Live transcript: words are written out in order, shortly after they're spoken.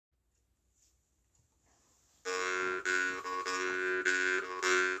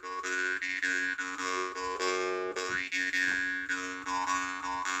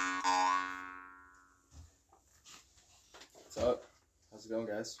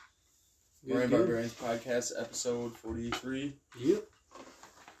guys? Good, Barbarians Podcast, episode 43. Yep.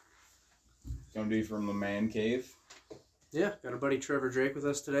 Coming to you from the man cave. Yeah, got our buddy Trevor Drake with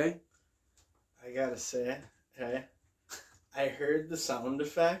us today. I gotta say, hey, I heard the sound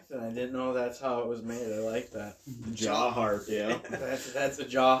effect and I didn't know that's how it was made. I like that. The jaw harp, yeah. That's a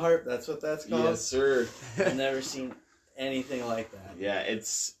jaw harp. That's what that's called. Yes, sir. I've never seen anything like that. Yeah,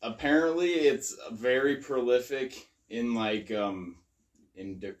 it's very prolific in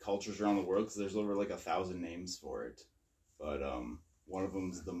in cultures around the world because there's over 1,000 names for it. But one of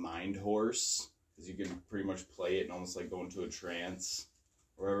them is the mind horse because you can pretty much play it and almost go into a trance.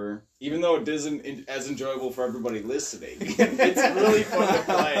 Wherever. Even though it isn't as enjoyable for everybody listening, it's really fun to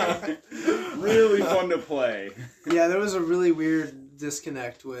play. Really fun to play. Yeah, there was a really weird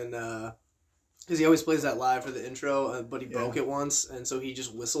disconnect when, because he always plays that live for the intro, but he broke it once, and so he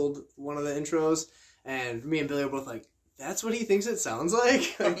just whistled one of the intros, and me and Billy were both like, that's what he thinks it sounds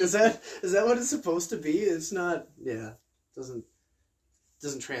like? Is that what it's supposed to be? It's not,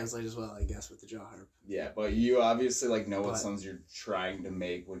 doesn't translate as well, I guess, with the jaw harp. Yeah, but you obviously know what sounds you're trying to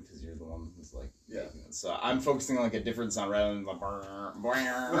make because you're the one who's making it. So I'm focusing on a different sound rather than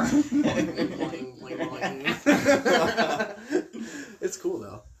It's cool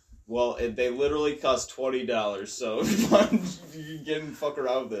though. Well, they literally cost $20, so if you can fuck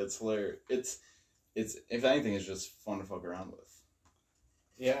around with it, it's hilarious. It's if anything, it's just fun to fuck around with.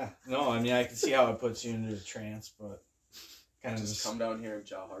 Yeah. No, I mean I can see how it puts you into a trance, but kind of just come down here and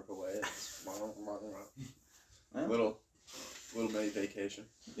jaw harp away. It's little mini vacation.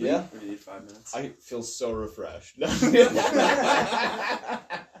 Yeah. We need 5 minutes. I feel so refreshed.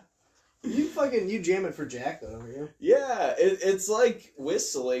 You jam it for Jack though, don't you? Yeah, it's like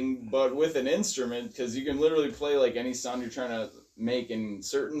whistling, but with an instrument, because you can literally play any sound you're trying to make. In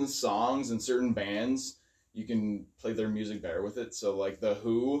certain songs and certain bands, you can play their music better with it. So The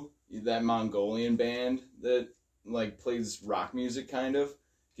Who, that Mongolian band that plays rock music kind of,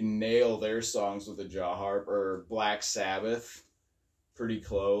 can nail their songs with a jaw harp, or Black Sabbath, pretty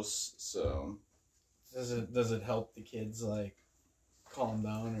close. So does it help the kids calm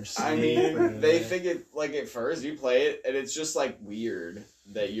down or sleep? I mean, they think it at first you play it and it's just weird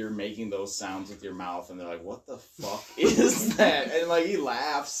that you're making those sounds with your mouth, and they're like, what the fuck is that? And he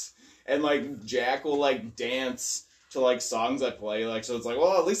laughs, and Jack will dance to songs I play, so it's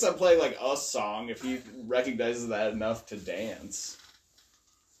well, at least I play a song if he recognizes that enough to dance.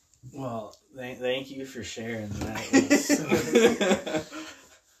 Well, thank you for sharing that.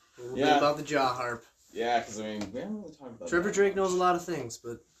 A little bit about the jaw harp. Yeah, because we haven't really talked about Trevor Drake knows a lot of things,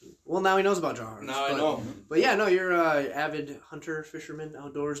 but now he knows about jaw harps. Now I know. But yeah, no, you're a avid hunter, fisherman,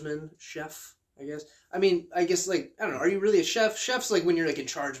 outdoorsman, chef, I guess. I mean, I guess I don't know, are you really a chef? Chef's when you're in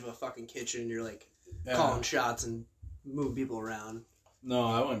charge of a fucking kitchen, you're calling shots and moving people around. No,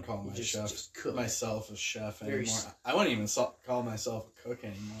 I wouldn't call myself a chef anymore. I wouldn't even call myself a cook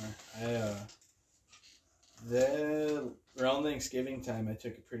anymore. Around Thanksgiving time, I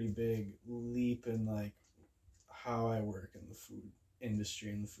took a pretty big leap in how I work in the food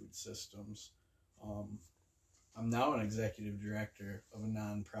industry and the food systems. I'm now an executive director of a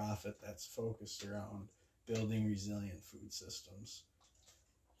nonprofit that's focused around building resilient food systems.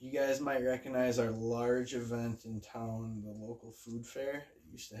 You guys might recognize our large event in town, the local food fair.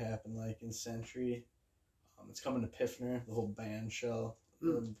 It used to happen in Century. It's coming to Piffner, the whole band shell,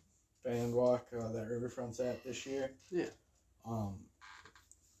 the band walk that Riverfront's at this year. Yeah.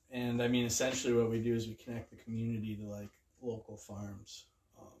 And I mean, essentially what we do is we connect the community to local farms.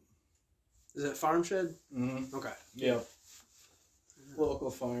 Is that Farm Shed? Mm-hmm. Okay. Yep.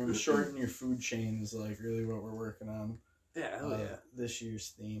 Local farms. Shorten your food chain is really what we're working on. Yeah, hell yeah. This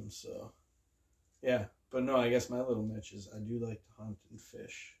year's theme, so yeah. But no, I guess my little niche is I do like to hunt and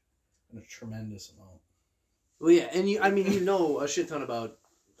fish in a tremendous amount. Well, yeah, and you know a shit ton about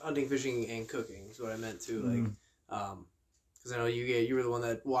hunting, fishing, and cooking is what I meant too. Because I know you were the one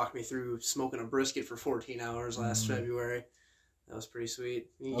that walked me through smoking a brisket for 14 hours last February. That was pretty sweet.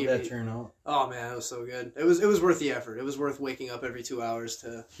 How'd that turn out? Oh man, it was so good. It was worth the effort. It was worth waking up every 2 hours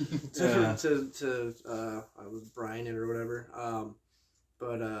to brine it or whatever.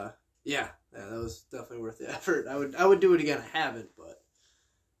 Yeah, that was definitely worth the effort. I would do it again. I haven't, but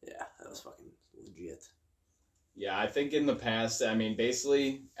yeah, that was fucking legit. Yeah, I think in the past, I mean,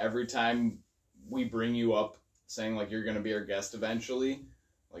 basically every time we bring you up saying you're going to be our guest eventually,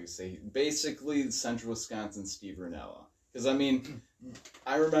 say basically Central Wisconsin Steve Ranella. Because, I mean,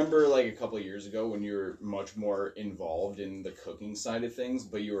 I remember a couple of years ago when you were much more involved in the cooking side of things,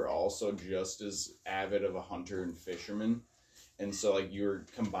 but you were also just as avid of a hunter and fisherman. And so, like, you were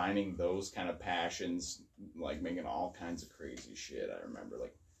combining those kind of passions, like, making all kinds of crazy shit. I remember,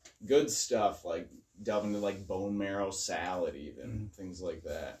 like, good stuff, like, delving into, like, bone marrow salad even, things like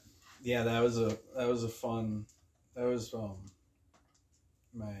that. Yeah, that was a fun, that was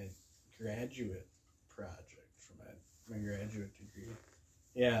my graduate project for my graduate degree.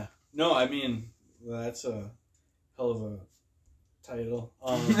 Yeah. No, I mean, that's a hell of a title.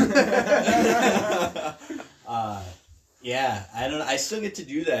 Yeah, I still get to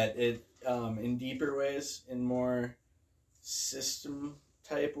do that in deeper ways, in more system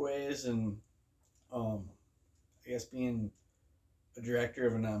type ways, and I guess being a director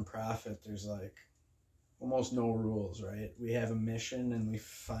of a nonprofit, there's like almost no rules, right? We have a mission and we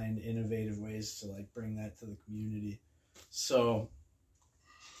find innovative ways to like bring that to the community. So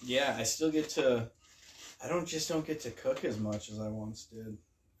yeah, I still get to, I don't get to cook as much as I once did.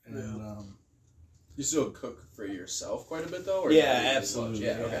 And you still cook for yourself quite a bit though? Or yeah, absolutely.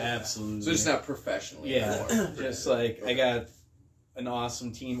 Yeah, okay. Absolutely. So it's not professionally anymore. Just like I got an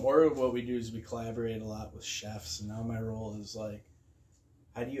awesome team, or what we do is we collaborate a lot with chefs, and now my role is like,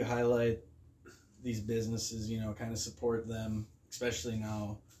 how do you highlight these businesses, you know, kind of support them, especially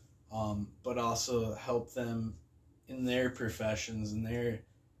now, but also help them in their professions and their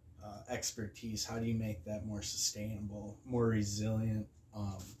expertise. How do you make that more sustainable, more resilient?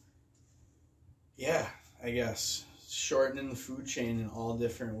 Yeah, I guess shortening the food chain in all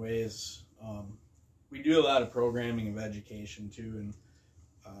different ways. We do a lot of programming of education too, and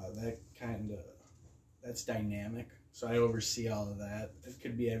that's dynamic. So I oversee all of that. It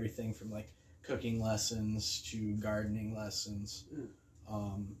could be everything from like cooking lessons to gardening lessons,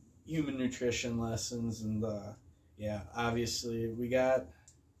 human nutrition lessons, and yeah, obviously we got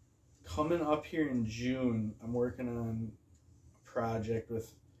coming up here in June. I'm working on a project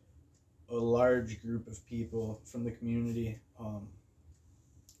with a large group of people from the community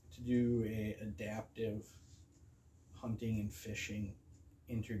to do a adaptive hunting and fishing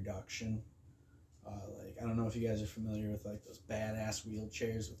introduction. Like, I don't know if you guys are familiar with like those badass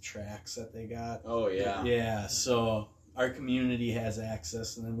wheelchairs with tracks that they got. Oh yeah. Yeah, so our community has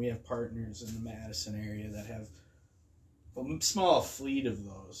access, and then we have partners in the Madison area that have a small fleet of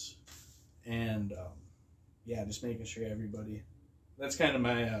those. And yeah, just making sure everybody, that's kind of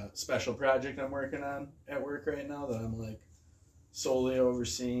my special project I'm working on at work right now that I'm like solely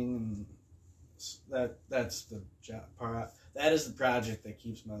overseeing, and that's the job part. That is the project that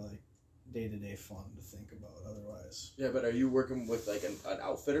keeps my like day-to-day fun to think about otherwise. Yeah, but are you working with like an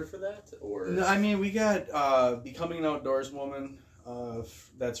outfitter for that, or? No, I mean, we got Becoming an Outdoorswoman,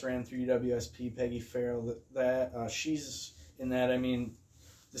 that's ran through UWSP, Peggy Farrell, that she's in that. I mean,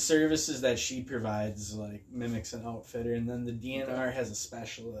 the services that she provides like mimics an outfitter, and then the DNR has a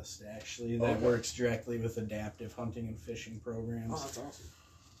specialist actually that works directly with adaptive hunting and fishing programs. Oh, that's awesome.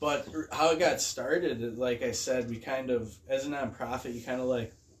 But how it got started, like I said, we kind of, as a nonprofit, you kind of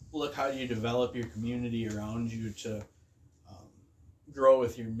like look how do you develop your community around you to grow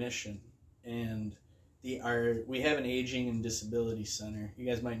with your mission. And we have an aging and disability center. You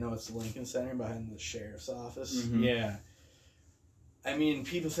guys might know it's the Lincoln Center behind the sheriff's office. Mm-hmm. Yeah. I mean,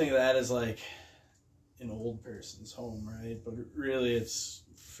 people think of that as like an old person's home, right? But really it's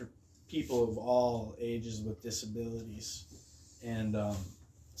for people of all ages with disabilities. And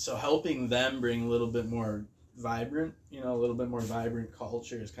so helping them bring a little bit more vibrant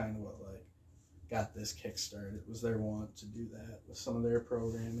culture is kind of what like got this kick-started. It was their want to do that with some of their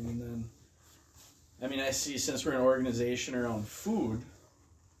programming. And then, I mean, I see, since we're an organization around food,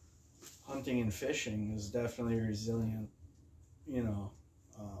 hunting and fishing is definitely a resilient,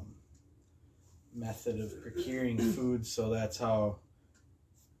 method of procuring food. So that's how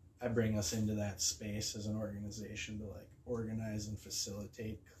I bring us into that space as an organization to like organize and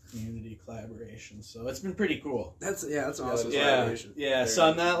facilitate community collaboration. So it's been pretty cool. That's awesome. Yeah. So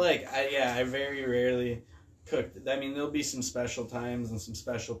I'm not like I very rarely cook. I mean, there'll be some special times and some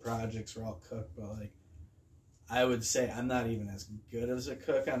special projects where I'll cook, but like I would say I'm not even as good as a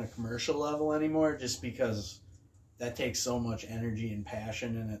cook on a commercial level anymore, just because that takes so much energy and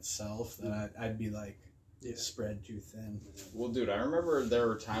passion in itself that I'd be like spread too thin. Well, dude, I remember there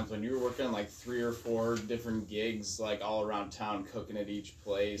were times when you were working like 3 or 4 different gigs, like all around town, cooking at each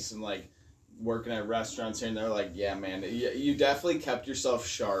place and like working at restaurants here and there. Like, yeah, man, you definitely kept yourself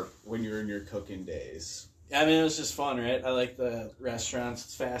sharp when you were in your cooking days. I mean, it was just fun, right? I like the restaurants.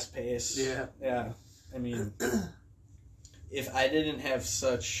 It's fast paced. Yeah. I mean, if I didn't have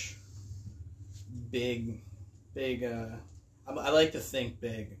such big, I like to think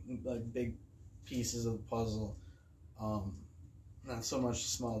big, like big pieces of the puzzle, not so much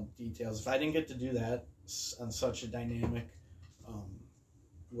small details. If I didn't get to do that on such a dynamic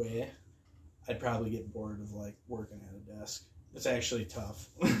way, I'd probably get bored of like working at a desk. It's actually tough.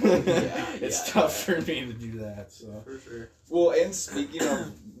 It's tough for me to do that. So For sure. Well, and speaking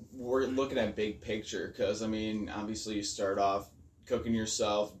of, we're looking at big picture, because I mean, obviously you start off cooking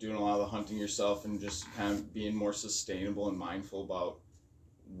yourself, doing a lot of the hunting yourself, and just kind of being more sustainable and mindful about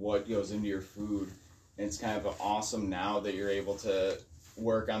what goes into your food. And it's kind of awesome now that you're able to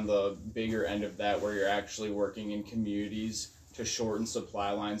work on the bigger end of that, where you're actually working in communities to shorten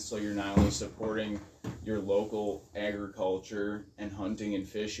supply lines, so you're not only supporting your local agriculture and hunting and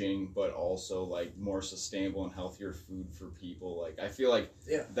fishing, but also like more sustainable and healthier food for people. Like, I feel like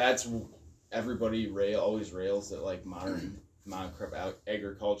that's everybody always rails that like modern monocrop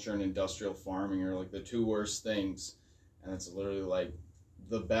agriculture and industrial farming are like the two worst things, and it's literally like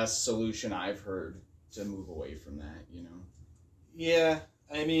the best solution I've heard to move away from that, you know? yeah,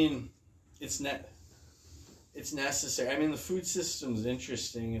 I mean, it's necessary. I mean, the food system's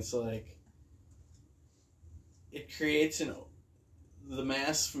interesting. It's like it creates the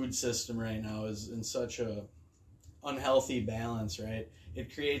mass food system right now is in such a unhealthy balance, right?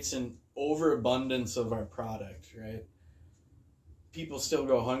 It creates an overabundance of our product, right? People still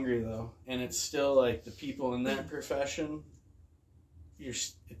go hungry though, and it's still like the people in that profession,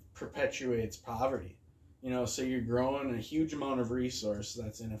 it perpetuates poverty. You know, so you're growing a huge amount of resource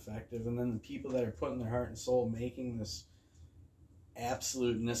that's ineffective, and then the people that are putting their heart and soul making this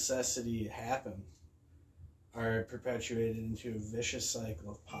absolute necessity happen are perpetuated into a vicious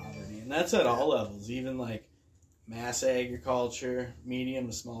cycle of poverty. And that's at all levels, even like mass agriculture, medium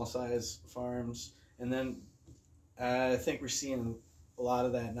to small size farms. And then I think we're seeing a lot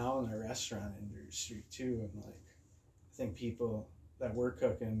of that now in the restaurant industry too. And like, I think people that were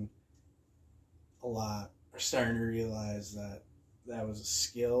cooking a lot are starting to realize that that was a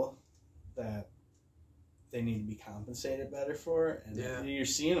skill that they need to be compensated better for, and you're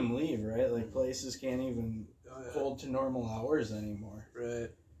seeing them leave, right? Like places can't even hold to normal hours anymore. Right.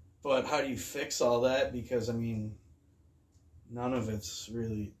 But how do you fix all that? Because I mean, none of it's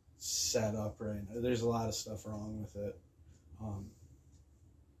really set up right now. There's a lot of stuff wrong with it.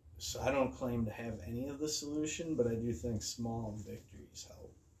 So I don't claim to have any of the solution, but I do think small victories help.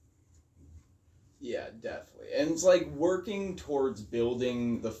 Yeah, definitely. And it's like working towards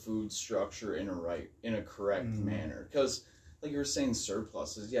building the food structure in a correct manner. Because like you were saying,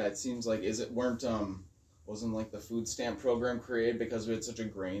 surpluses, it seems like wasn't like the food stamp program created because we had such a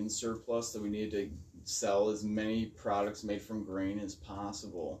grain surplus that we needed to sell as many products made from grain as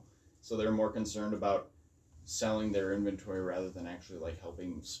possible. So they're more concerned about selling their inventory rather than actually like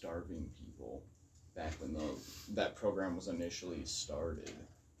helping starving people back when that program was initially started.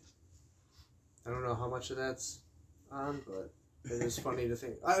 I don't know how much of that's on, but it is funny to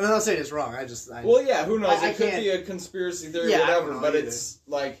think. I'm not saying it's wrong. Well, yeah, who knows? It could be a conspiracy theory, whatever. But either. It's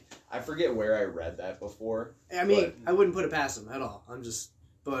like I forget where I read that before. I mean, I wouldn't put it past them at all.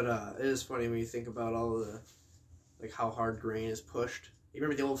 But it is funny when you think about all the like how hard grain is pushed. You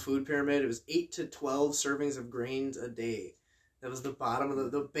remember the old food pyramid? It was 8 to 12 servings of grains a day. That was the bottom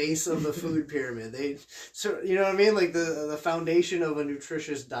of the base of the food pyramid. You know what I mean? Like the foundation of a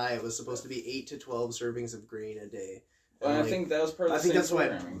nutritious diet was supposed to be 8 to 12 servings of grain a day. And I think that was part of the same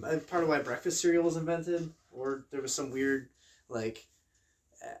programming. Part of why breakfast cereal was invented, or there was some weird like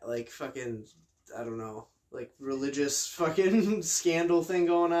fucking, I don't know, like religious fucking scandal thing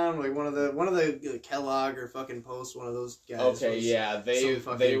going on. Like one of the Kellogg or fucking Post, one of those guys. Okay, yeah,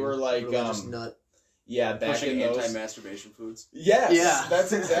 they were like nut. Yeah, back pushing in those anti-masturbation foods. Yes, yeah,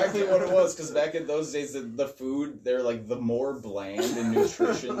 that's exactly what it was. Because back in those days, the food, they're like the more bland and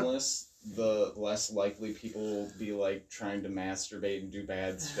nutritionless, the less likely people will be like trying to masturbate and do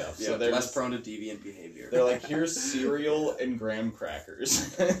bad stuff. Yeah, so they're less prone to deviant behavior. They're like, here's cereal and graham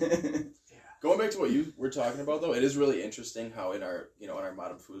crackers. Going back to what you were talking about, though, it is really interesting how in our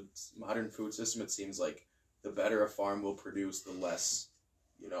modern food system, it seems like the better a farm will produce, the less,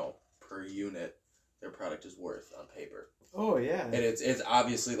 per unit their product is worth on paper. Oh yeah, and it's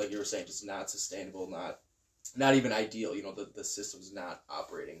obviously, like you were saying, just not sustainable, not even ideal. The system's not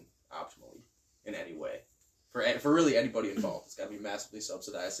operating optimally in any way for really anybody involved. It's got to be massively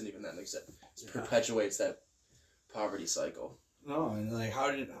subsidized, and even then, like I said, it perpetuates that poverty cycle. No, and like how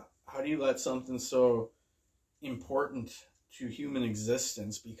do you let something so important to human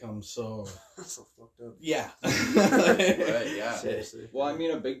existence become so fucked up? Yeah. Right, yeah. Seriously. Well, I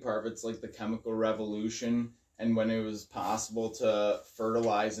mean, a big part of it's like the chemical revolution, and when it was possible to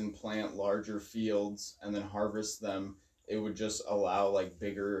fertilize and plant larger fields and then harvest them, it would just allow like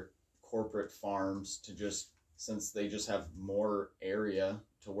bigger corporate farms to since they just have more area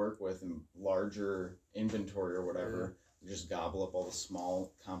to work with and larger inventory or whatever, just gobble up all the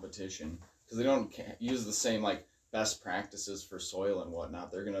small competition because they don't use the same like best practices for soil and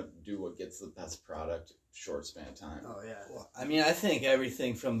whatnot. They're gonna do what gets the best product short span of time. Oh yeah. Well, I mean, I think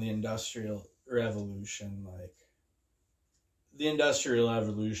everything from the Industrial Revolution, like the Industrial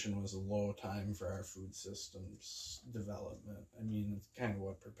Revolution was a low time for our food systems development. I mean, it's kind of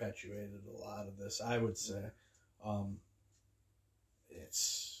what perpetuated a lot of this, I would say.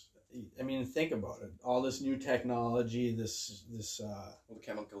 I mean, think about it. All this new technology, the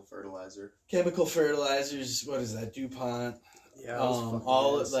chemical fertilizer. Chemical fertilizers, what is that, DuPont? Yeah.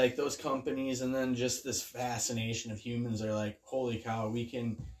 All like those companies, and then just this fascination of humans are like, holy cow, we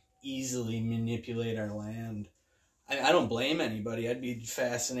can easily manipulate our land. I don't blame anybody. I'd be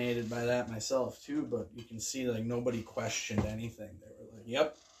fascinated by that myself too, but you can see like nobody questioned anything. They were like,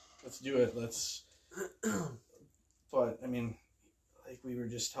 yep, let's do it. But I mean, like we were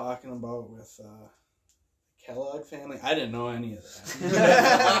just talking about with Kellogg family, I didn't know any of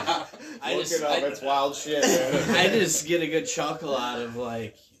that. It's wild shit. I just get a good chuckle out of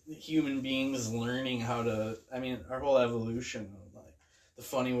like human beings learning how to. I mean, our whole evolution of like the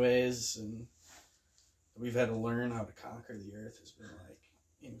funny ways and we've had to learn how to conquer the earth has been like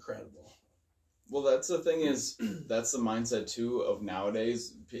incredible. Well, that's the thing is, that's the mindset too of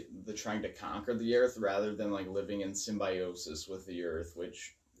nowadays, the trying to conquer the earth rather than like living in symbiosis with the earth,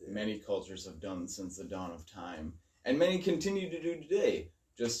 which many cultures have done since the dawn of time, and many continue to do today.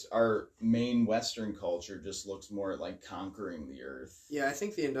 Just our main Western culture just looks more at like conquering the earth. Yeah, I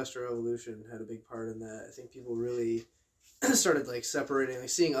think the Industrial Revolution had a big part in that. I think people really started like separating, like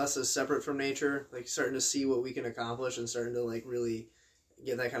seeing us as separate from nature, like starting to see what we can accomplish and starting to like really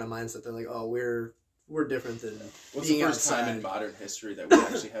get that kind of mindset that like, oh, we're different than What's being the first outside. time in modern history that we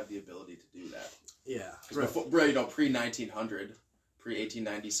actually have the ability to do that? Yeah. Before, pre-1900,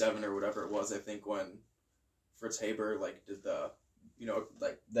 pre-1897 or whatever it was, I think when Fritz Haber like did the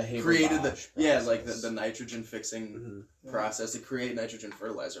Haber created Bosch the nitrogen fixing process to create nitrogen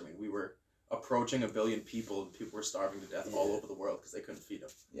fertilizer. I mean, we were approaching 1 billion people, and people were starving to death all over the world because they couldn't feed them.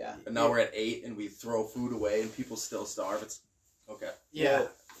 Yeah. And now we're at 8, and we throw food away, and people still starve. It's okay. Yeah,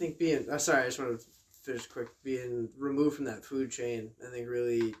 well, I think I just want to finish quick. Being removed from that food chain, I think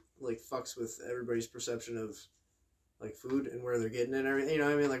really like fucks with everybody's perception of like food and where they're getting it and everything. You know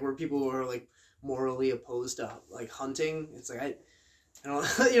what I mean? Like where people are like morally opposed to like hunting. It's like I don't,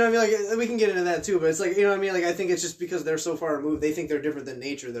 you know what I mean? Like we can get into that too, but it's like, you know what I mean? Like I think it's just because they're so far removed, they think they're different than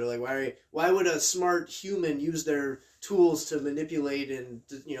nature. They're like, why would a smart human use their tools to manipulate and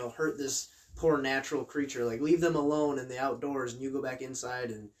hurt this poor natural creature? Like leave them alone in the outdoors, and you go back inside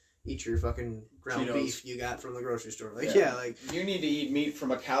and eat your fucking ground Cheetos. Beef you got from the grocery store. Like like you need to eat meat from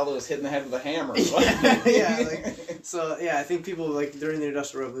a cow that was hit in the head with a hammer. I think people like during the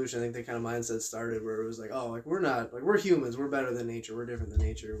Industrial Revolution, I think the kind of mindset started where it was like, oh, like we're humans, we're better than nature, we're different than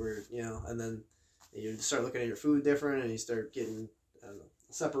nature, and then you start looking at your food different, and you start getting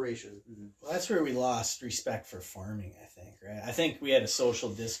separation. Mm-hmm. Well, that's where we lost respect for farming, I think, right? I think we had a social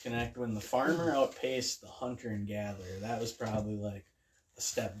disconnect when the farmer outpaced the hunter and gatherer. That was probably like a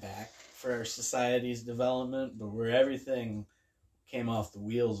step back for our society's development, but where everything came off the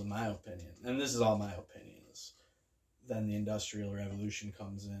wheels, in my opinion, and this is all my opinion, is then the Industrial Revolution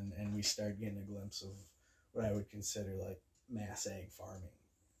comes in and we start getting a glimpse of what I would consider like mass ag farming.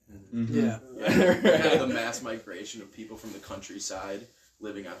 Mm-hmm. Yeah. The mass migration of people from the countryside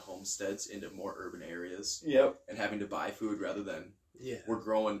living on homesteads into more urban areas. Yep. And having to buy food rather than we're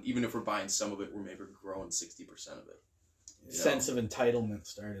growing, even if we're buying some of it, we're maybe growing 60% of it. Sense of entitlement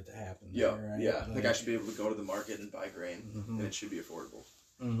started to happen. Yeah, there, right? yeah. Like I should be able to go to the market and buy grain, and it should be affordable.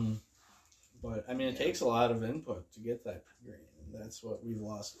 Mm-hmm. But I mean, it takes a lot of input to get that grain, and that's what we've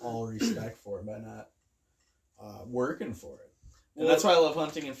lost all respect for by not working for it. And that's why I love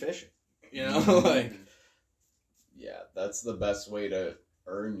hunting and fishing. You know, like that's the best way to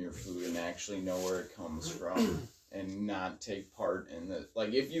earn your food and actually know where it comes from, and not take part in the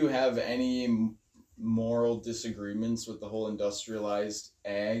like. If you have any moral disagreements with the whole industrialized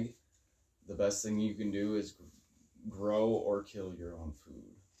ag, the best thing you can do is grow or kill your own food.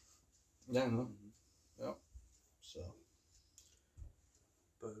 Yeah, no. Yep. So.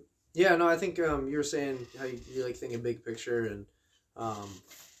 But yeah, no, I think you were saying how you like thinking big picture, and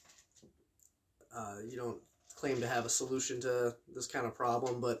you don't claim to have a solution to this kind of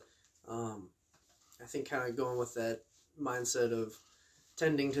problem, but I think kind of going with that mindset of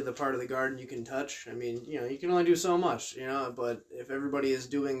tending to the part of the garden you can touch. I mean, you can only do so much, but if everybody is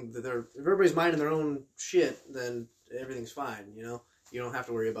doing if everybody's minding their own shit, then everything's fine, You don't have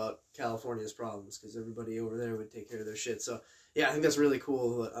to worry about California's problems because everybody over there would take care of their shit. So, yeah, I think that's really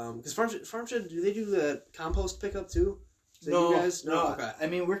cool. Because Farm Shed, do they do the compost pickup too? Is that you guys? No. Okay. I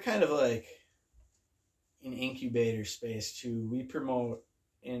mean, we're kind of like an incubator space too. We promote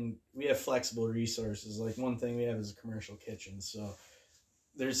and we have flexible resources. Like one thing we have is a commercial kitchen. So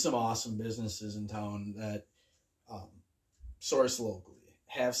there's some awesome businesses in town that source locally,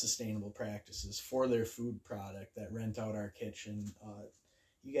 have sustainable practices for their food product that rent out our kitchen.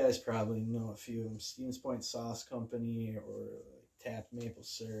 You guys probably know a few of them. Stevens Point Sauce Company or Tapped Maple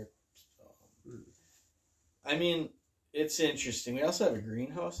Syrup. I mean, it's interesting. We also have a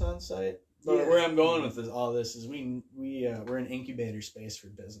greenhouse on site. But where I'm going with all this is we're an incubator space for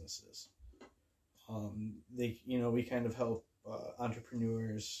businesses. We kind of help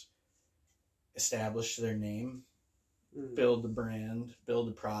entrepreneurs establish their name, build a brand, build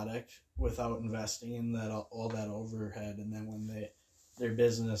a product without investing in all that overhead, and then when their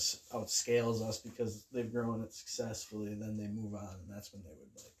business outscales us because they've grown it successfully, then they move on, and that's when they would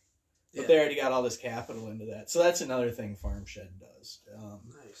like. But they already got all this capital into that, so that's another thing Farm Shed does.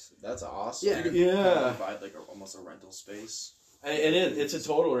 Nice. That's awesome. Yeah. You could provide like almost a rental space. It is. It's a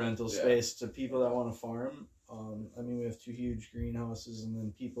total rental space to people that want to farm. I mean, we have 2 huge greenhouses, and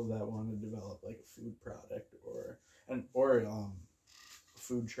then people that want to develop like a food product or a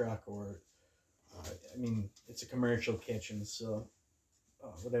food truck, or I mean, it's a commercial kitchen, so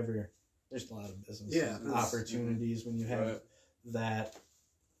whatever. There's a lot of business opportunities when you have that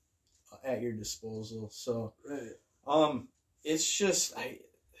at your disposal. So, it's just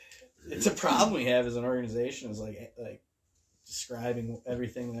it's a problem we have as an organization is like describing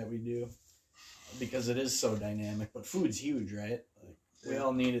everything that we do because it is so dynamic. But food's huge, right? Like we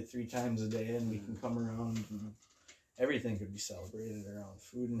all need it 3 times a day, and we can come around and everything could be celebrated around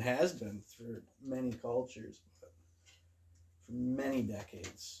food, and has been for many cultures, but for many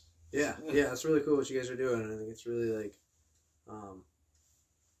decades. Yeah, it's really cool what you guys are doing. I think it's really like,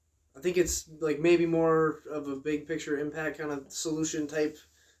 I think it's like maybe more of a big picture impact kind of solution type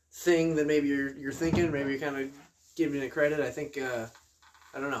thing than maybe you're thinking. Maybe you're kind of giving it credit. I think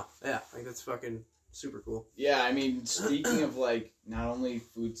I don't know. Yeah, I think that's fucking super cool. Yeah, I mean, speaking of like not only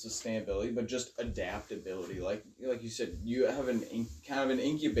food sustainability but just adaptability, like you said, you have kind of an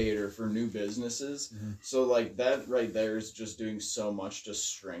incubator for new businesses. Mm-hmm. So like that right there is just doing so much to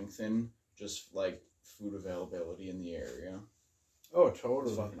strengthen just like food availability in the area. Oh,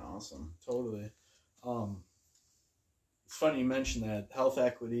 totally. It's fucking awesome. Totally. It's funny you mentioned that. Health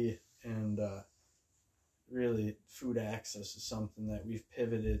equity and really food access is something that we've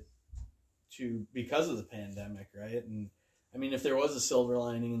pivoted to because of the pandemic, right? And I mean, if there was a silver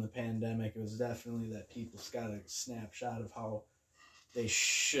lining in the pandemic, it was definitely that people's got a snapshot of how they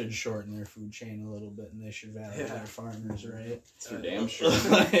should shorten their food chain a little bit, and they should value their farmers, right? For damn sure.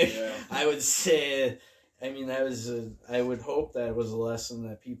 I would say, I mean, I would hope that was a lesson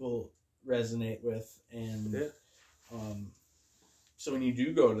that people resonate with, and so when you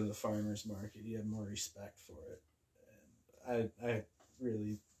do go to the farmer's market, you have more respect for it. And I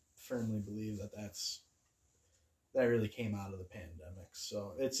really firmly believe that really came out of the pandemic.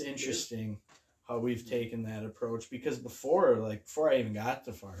 So it's interesting how we've taken that approach, because before I even got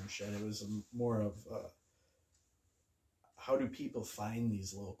to Farm Shed, it was more of how do people find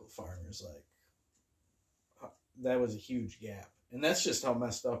these local farmers? Like that was a huge gap, and that's just how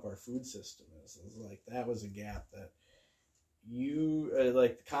messed up our food system is. It's like that was a gap that you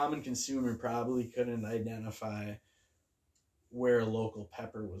like the common consumer probably couldn't identify where a local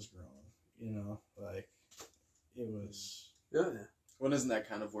pepper was grown. You know, like it was. Yeah. Well, isn't that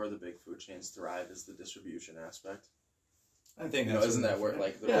kind of where the big food chains thrive? Is the distribution aspect? I think isn't that where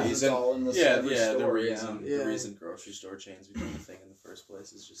like the reason? It's all in the the reason grocery store chains became a thing in the first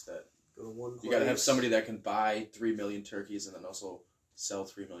place is just that go to one place. You gotta have somebody that can buy 3 million turkeys and then also sell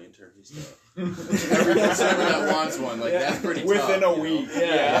 3 million turkeys to every consumer that wants one. Like that's pretty within tough, a week.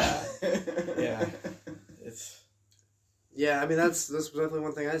 Yeah. It's. Yeah, I mean that's definitely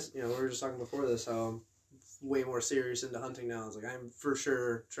one thing we were just talking before this how I'm way more serious into hunting now. It's like I'm for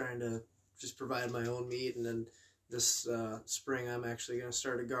sure trying to just provide my own meat, and then this spring I'm actually gonna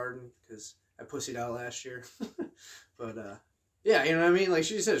start a garden because I pussied out last year. But yeah, you know what I mean. Like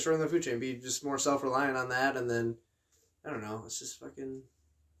she said, shorten the food chain, be just more self-reliant on that, and then I don't know. It's just fucking.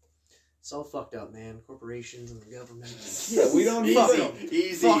 It's all fucked up, man. Corporations and the government. Yeah, we don't fuck easy. them.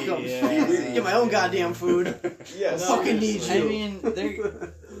 Easy. Fuck them. Yeah. Get my own goddamn food. Yes, I fucking need you. I mean,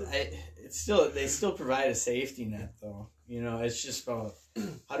 they still provide a safety net, though. You know, it's just about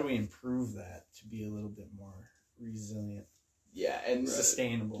how do we improve that to be a little bit more resilient. Yeah, and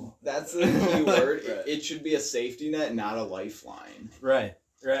sustainable. That's the key word. Right. It should be a safety net, not a lifeline. Right.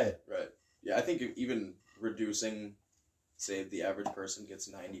 Yeah, I think even reducing, say, the average person gets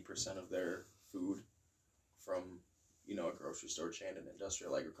 90% of their food from, a grocery store chain and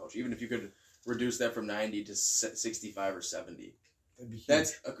industrial agriculture. Even if you could reduce that from 90 to 65 or 70. That'd be huge.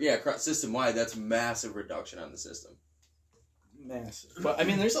 That's, system wide, that's massive reduction on the system. Massive. But I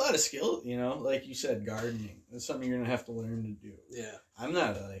mean, there's a lot of skill, like you said, gardening. That's something you're going to have to learn to do. Yeah. I'm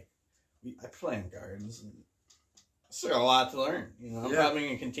not I plant gardens and I still got a lot to learn, I'm probably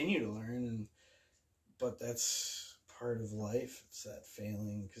going to continue to learn, but that's part of life. It's that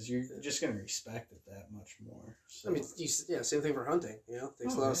failing because you're just going to respect it that much more. So. I mean, same thing for hunting, it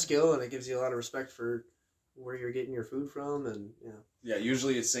takes a lot of skill and it gives you a lot of respect for where you're getting your food from and, Yeah,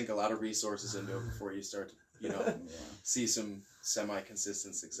 usually you sink a lot of resources into it before you start to, see some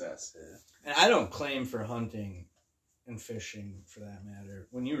semi-consistent success. Yeah. And I don't claim for hunting and fishing, for that matter.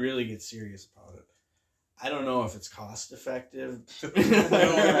 When you really get serious about it, I don't know if it's cost effective. No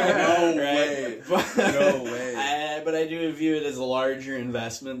way. No way. But I do view it as a larger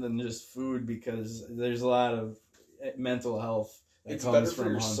investment than just food because there's a lot of mental health that it's comes better from for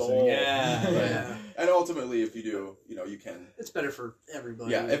your hunting. soul. Yeah. And ultimately, if you do, you can. It's better for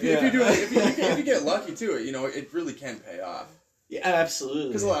everybody. Yeah, if you get lucky too, it really can pay off. Yeah, absolutely.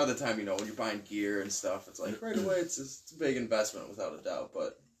 Because a lot of the time, when you're buying gear and stuff, it's like right away, it's a big investment without a doubt.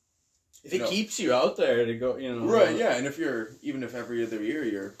 But if it keeps you out there to go, right, yeah, and if every other year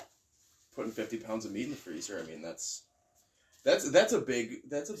you're putting 50 pounds of meat in the freezer, I mean that's a big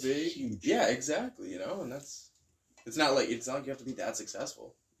huge. Yeah, exactly. And it's not like you have to be that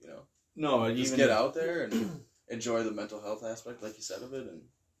successful. No, just get out there and enjoy the mental health aspect, like you said, of it, and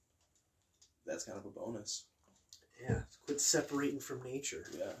that's kind of a bonus. Yeah, quit separating from nature.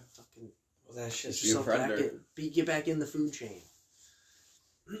 Yeah. Fucking that's just yourself get back in the food chain.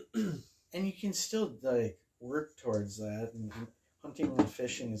 And you can still work towards that. And hunting and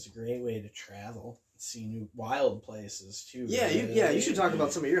fishing is a great way to travel, see new wild places too. Yeah, right? you should talk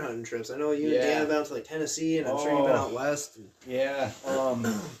about some of your hunting trips. I know you and Dan have been out to Tennessee, and I'm sure you've been out west. Yeah,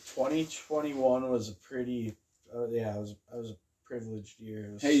 2021 was a pretty. It was a privileged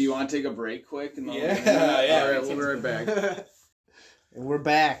year. Hey, you want to take a break quick? Yeah. All right, we'll be right back. And we're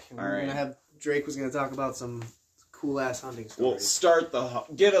back. And All we're right. gonna have Drake was gonna talk about some cool ass hunting We'll stories. start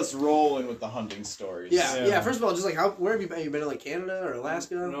get us rolling with the hunting stories. Yeah. First of all, just where have you been? You been to Canada or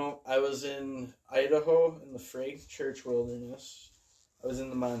Alaska? No, I was in Idaho in the Frank Church Wilderness. I was in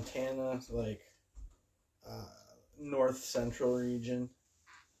the Montana north central region.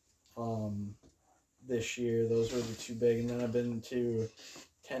 This year, those were the two big, and then I've been to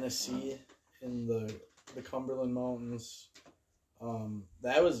Tennessee in the Cumberland Mountains.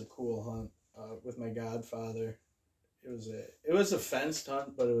 That was a cool hunt with my godfather. It was a fenced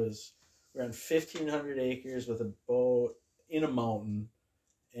hunt, but we're on 1,500 acres with a boat in a mountain,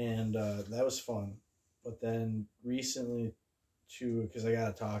 and that was fun. But then recently, too, because I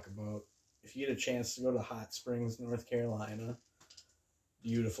gotta talk about, if you get a chance to go to Hot Springs, North Carolina,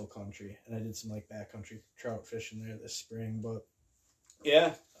 beautiful country, and I did some backcountry trout fishing there this spring. But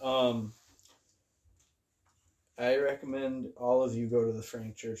yeah, I recommend all of you go to the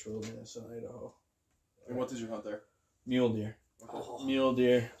Frank Church Wilderness in Idaho. And what did you hunt there? Mule deer. Oh. Mule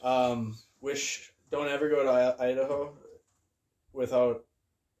deer. Don't ever go to Idaho without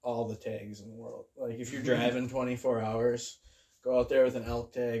all the tags in the world. If you're driving 24 hours, go out there with an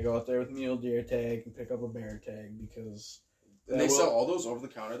elk tag, go out there with mule deer tag, and pick up a bear tag because. And they sell all those over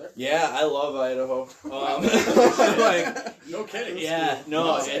the counter there? Yeah, I love Idaho. No kidding. Yeah, no,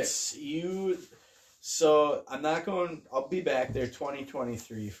 Wow. it's you. So I'm not going. I'll be back there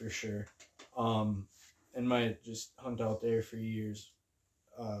 2023 for sure. And might just hunt out there for years.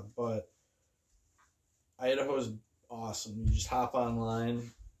 But Idaho's awesome. You just hop online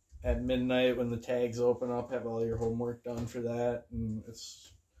at midnight when the tags open up, have all your homework done for that, and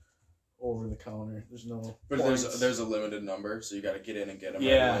it's over the counter. There's no. But points. there's a limited number, so you got to get in and get them.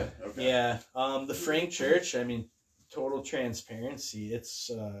 Yeah, right away. Okay. yeah. The Frank Church. I mean, total transparency. It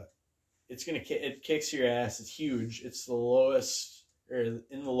kicks your ass. It's huge. It's the lowest, or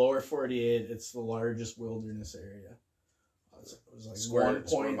in the lower 48. It's the largest wilderness area. It was Square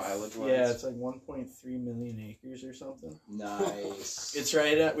mileage wise. Yeah, it's 1.3 million acres or something. Nice. It's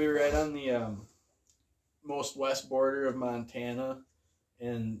we were right on the most west border of Montana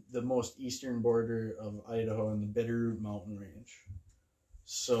and the most eastern border of Idaho in the Bitterroot Mountain Range.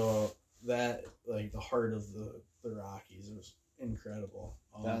 So that the heart of the Rockies. It was incredible.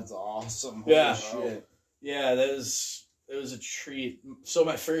 That's awesome. Yeah. Holy shit. Yeah, it was a treat. So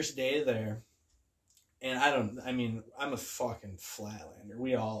my first day there, and I'm a fucking flatlander.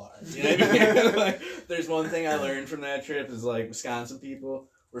 We all are. You know what I mean? There's one thing I learned from that trip is Wisconsin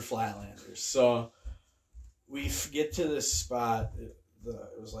people, we're flatlanders. So we get to this spot. It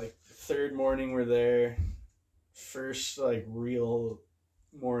was the third morning we're there. first like real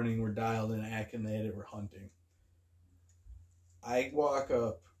morning, we're dialed in acclimated, we're hunting. I walk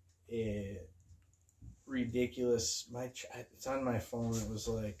up a ridiculous, it's on my phone, it was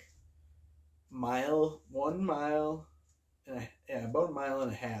like 1 mile and about 1.5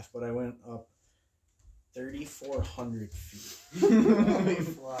 miles, but I went up 3,400 feet. Holy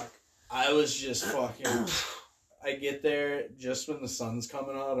fuck. I was just fucking, I get there just when the sun's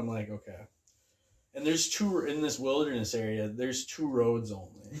coming out, I'm like, okay. And there's two, in this wilderness area, there's 2 roads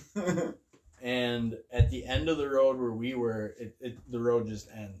only. And at the end of the road where we were, the road just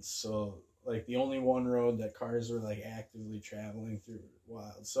ends. So, like, the only one road that cars were, like, actively traveling through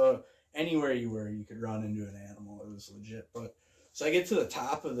wild. So, anywhere you were, you could run into an animal. It was legit. But, so I get to the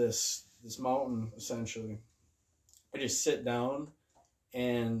top of this mountain, essentially. I just sit down,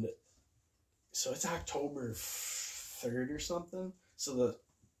 and so it's October 3rd or something. So the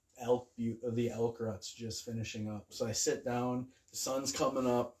elk rut's just finishing up. So I sit down, the sun's coming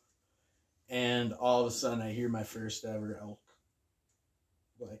up, and all of a sudden I hear my first ever elk,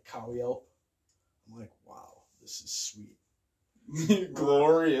 like cow yelp. I'm like, wow, this is sweet.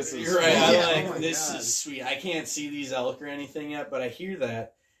 Glorious. You're right. I'm like, Oh this God. is sweet. I can't see these elk or anything yet, but I hear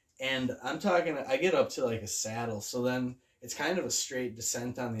that, and I get up to like a saddle, so then it's kind of a straight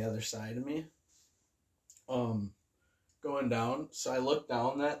descent on the other side of me. Going down. So I look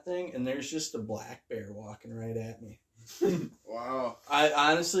down that thing, and there's just a black bear walking right at me. Wow. I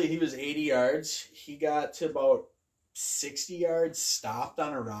honestly, he was 80 yards. He got to about 60 yards, stopped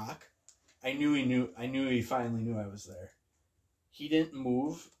on a rock. I knew he finally knew I was there. He didn't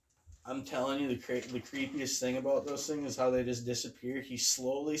move. I'm telling you, the creepiest thing about those things is how they just disappear. He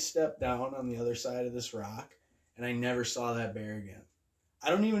slowly stepped down on the other side of this rock, and I never saw that bear again. I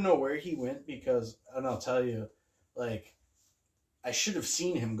don't even know where he went and I'll tell you, like, I should have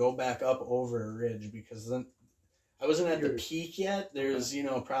seen him go back up over a ridge, because then I wasn't at the peak yet. There's,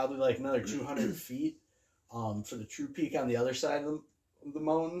 probably like another 200 feet for the true peak on the other side of the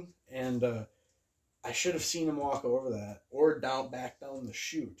mountain. And I should have seen him walk over that or back down the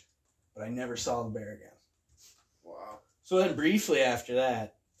chute, but I never saw the bear again. Wow. So then briefly after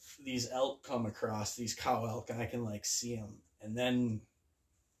that, these elk come across, these cow elk, and I can like see them. And then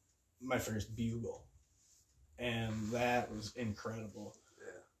my first bugle. And that was incredible.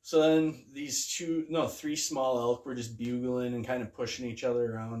 Yeah. So then these 3 small elk were just bugling and kind of pushing each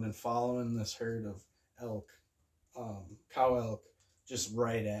other around and following this herd of elk, cow elk, just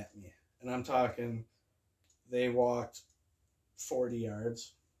right at me. And I'm talking, they walked 40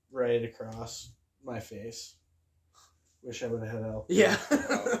 yards right across my face. Wish I would have had elk. Yeah.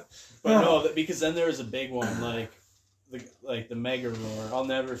 But no, because then there was a big one, like the mega roar. I'll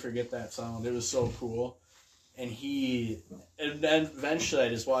never forget that sound. It was so cool. And then eventually I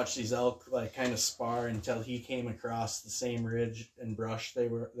just watched these elk like kind of spar until he came across the same ridge and brush they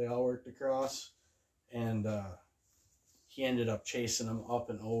all worked across, and he ended up chasing them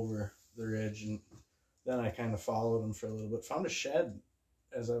up and over the ridge, and then I kind of followed him for a little bit. Found a shed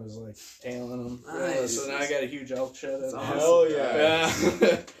as I was like tailing them. Nice. So now I got a huge elk shed. That's Awesome. Hell yeah. Yeah.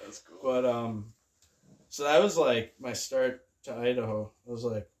 That's cool. But so that was like my start to Idaho. It was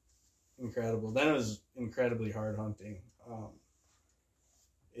like incredible. Then it was incredibly hard hunting.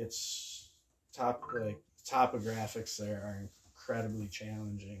 It's topographics there are incredibly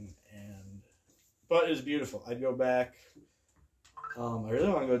challenging, but it was beautiful. I'd go back. I really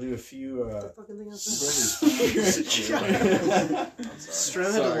want to go do a few.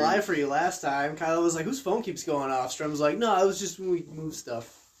 Strem had to lie for you last time. Kyle was like, "Whose phone keeps going off?" Strem was like, "No, it was just when we moved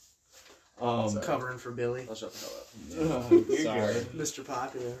stuff." Covering for Billy, I'll shut the hell up. You're Sorry. good. Mr.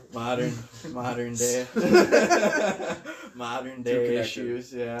 Popular. Modern day, modern day connected.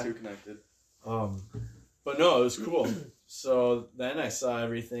 issues. Yeah. Too connected. But no, it was cool. So then I saw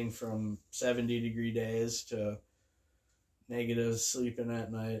everything from 70-degree days to negatives, sleeping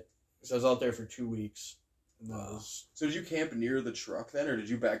at night. So I was out there for 2 weeks. And that was... So did you camp near the truck then, or did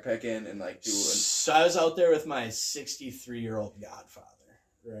you backpack in and like do it? So I was out there with my 63-year-old godfather,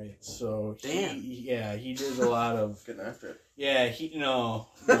 right? So he did a lot of... Getting after it. Yeah, no.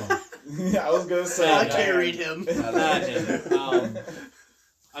 I was gonna say I no. carried him. Not him.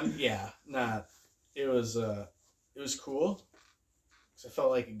 It was cool, 'cause I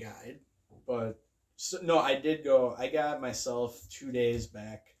felt like a guide, but I did go. I got myself 2 days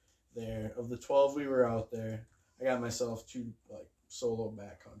back there. Of the 12 we were out there, I got myself 2 like solo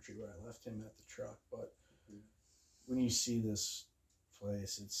backcountry where I left him at the truck. But when you see this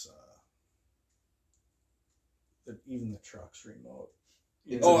place, it's even the truck's remote.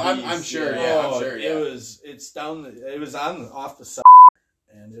 It's a I'm beast. sure. Yeah, I'm sure. Yeah. It was off the side,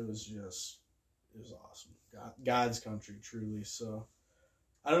 and it was awesome. God's country, truly. So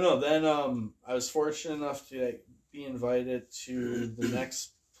I don't know. Then I was fortunate enough to be invited to the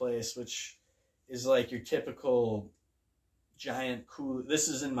next place, which is like your typical giant cool. This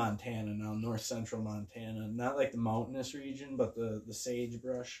is in Montana now, north central Montana, not like the mountainous region, but the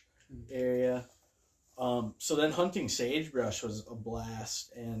sagebrush area. So then hunting sagebrush was a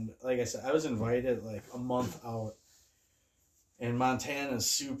blast, and like I said, I was invited like a month out, and Montana is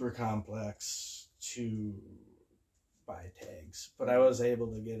super complex to buy tags, but I was able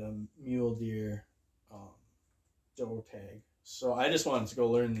to get a mule deer doe tag. So I just wanted to go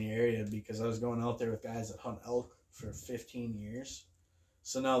learn the area because I was going out there with guys that hunt elk for 15 years.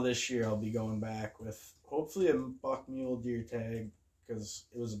 So now this year I'll be going back with hopefully a buck mule deer tag because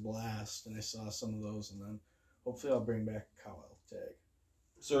it was a blast and I saw some of those, and then hopefully I'll bring back a cow elk tag.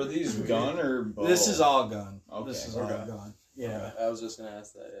 So are these gun or bow? This is all gun. Okay. This is all gun. Yeah. Okay. I was just gonna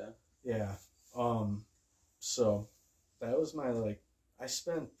ask that. Yeah. So that was my I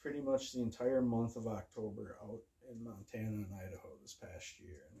spent pretty much the entire month of October out in Montana and Idaho this past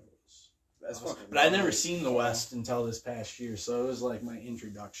year, and it was That's awesome. fucking. But I'd never seen the West until this past year, so it was like my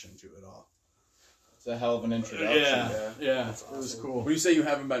introduction to it all. It's a hell of an introduction. Yeah, That's it was awesome. cool. When you say you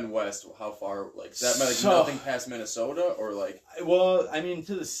haven't been west, how far? Like, is that like So- nothing past Minnesota, or like? Well, I mean,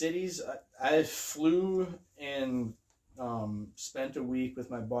 to the cities, I flew and spent a week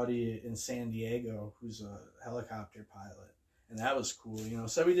with my buddy in San Diego, who's a helicopter pilot, and that was cool.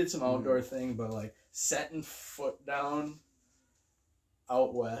 So we did some outdoor thing, but like setting foot down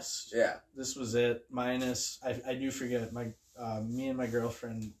out west. Yeah. This was it. Minus, I do forget me and my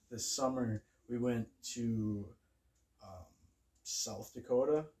girlfriend this summer we went to South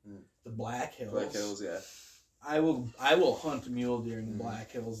Dakota, the Black Hills. Black Hills, yeah. I will hunt mule deer in the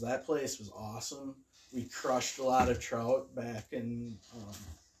Black Hills. That place was awesome. We crushed a lot of trout back in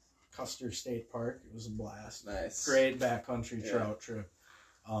Custer State Park. It was a blast. Nice. Great backcountry trout trip.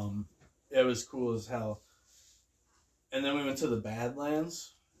 It was cool as hell. And then we went to the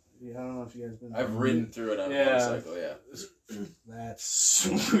Badlands. Yeah, I don't know if you guys been. I've ridden through it on a motorcycle, yeah. That's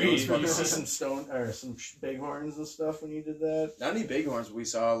sweet. You see some bighorns and stuff when you did that. Not any bighorns, but we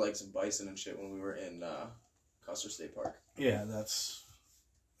saw like some bison and shit when we were in Custer State Park. Yeah, that's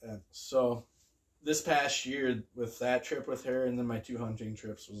so. This past year with that trip with her, and then my 2 hunting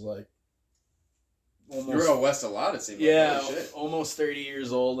trips was like almost. You were out west a lot, it seemed like. Yeah, Holy shit. almost 30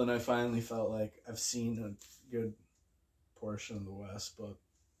 years old, and I finally felt like I've seen a good portion of the West. But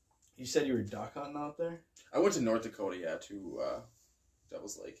you said you were duck hunting out there? I went to North Dakota, to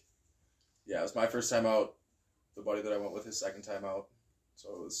Devil's Lake. Yeah, it was my first time out. The buddy that I went with, his second time out.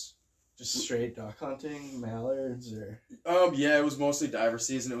 So it was just straight duck hunting, mallards, or yeah, it was mostly diver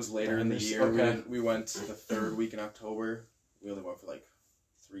season. It was later in the year. Okay. We went the third week in October. We only went for like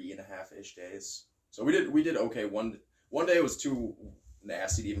 3.5-ish days. So we did okay. One day it was too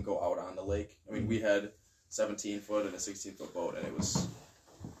nasty to even go out on the lake. I mean, we had 17-foot and a 16-foot boat, and it was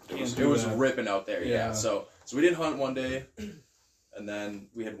ripping out there. Yeah. So we didn't hunt one day, and then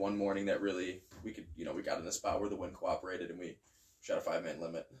we had one morning that really we could we got in a spot where the wind cooperated and we shot a 5-man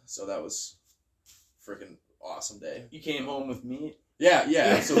limit. So that was freaking awesome day. You came home with meat? Yeah,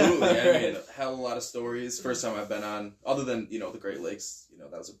 absolutely. I mean, a hell of a lot of stories. First time I've been on, other than, the Great Lakes,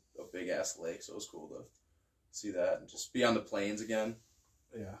 that was a big-ass lake, so it was cool to see that and just be on the plains again.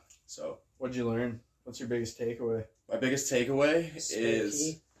 Yeah. So. What'd you learn? What's your biggest takeaway? My biggest takeaway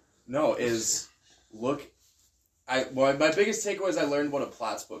my biggest takeaway is I learned what a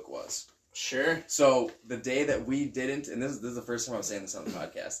plots book was. Sure. So the day that we didn't, and this is the first time I'm saying this on the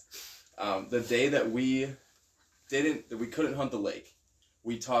podcast, the day that we couldn't hunt the lake,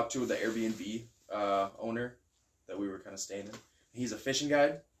 we talked to the Airbnb owner that we were kind of staying in. He's a fishing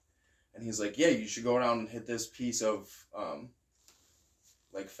guide, and he's like, yeah, you should go around and hit this piece of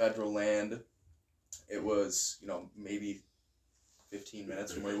like federal land. It was maybe 15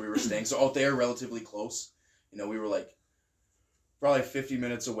 minutes from where we were staying, so out there relatively close. We were like probably 50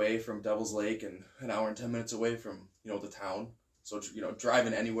 minutes away from Devil's Lake and an hour and 10 minutes away from, the town. So,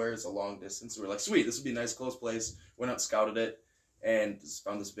 driving anywhere is a long distance. So we're like, sweet, this would be a nice close place. Went out and scouted it and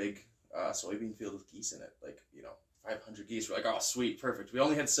found this big soybean field with geese in it. 500 geese. We're like, oh, sweet, perfect. We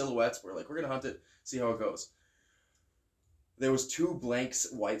only had silhouettes. We're like, we're going to hunt it, see how it goes. There was 2 blank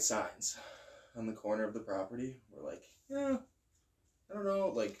white signs on the corner of the property. We're like, yeah, I don't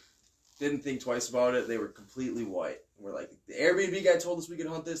know, didn't think twice about it. They were completely white. And we're like, the Airbnb guy told us we could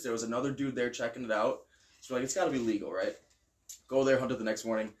hunt this. There was another dude there checking it out. So we're like, it's got to be legal, right? Go there, hunt it the next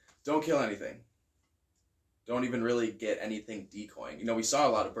morning. Don't kill anything. Don't even really get anything decoying. We saw a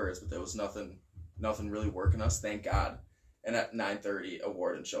lot of birds, but there was nothing really working us, thank God. And at 9:30, a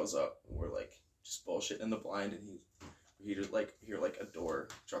warden shows up. And we're like, just bullshit in the blind, and he just like hear like a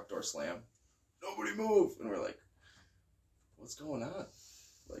truck door slam. Nobody move, and we're like, what's going on?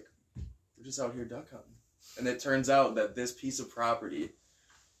 Like, we're just out here duck hunting. And it turns out that this piece of property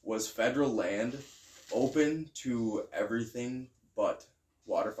was federal land open to everything but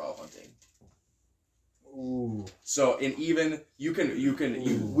waterfowl hunting. Ooh. So, and even we could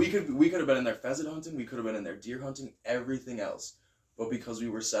have been in there pheasant hunting, we could have been in there deer hunting, everything else. But because we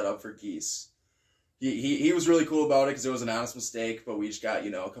were set up for geese, he was really cool about it because it was an honest mistake, but we just got,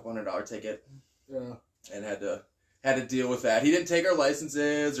 a couple $100 ticket. Yeah. And had to deal with that. He didn't take our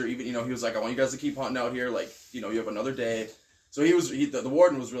licenses or even, he was like, I want you guys to keep hunting out here, like, you have another day. So the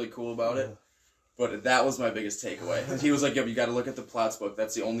warden was really cool about it. But that was my biggest takeaway. He was like, "Yep, you got to look at the plots book.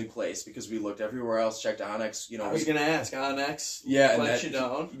 That's the only place because we looked everywhere else, checked Onyx. I was gonna ask Onyx. Yeah, let you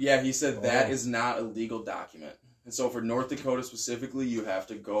down. Yeah, he said that is not a legal document. And so for North Dakota specifically, you have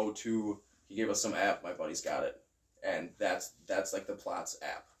to go to. He gave us some app. My buddy's got it, and that's like the plots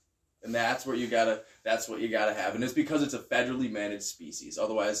app, and that's what you gotta have. And it's because it's a federally managed species.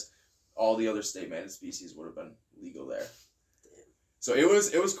 Otherwise, all the other state managed species would have been legal there. So it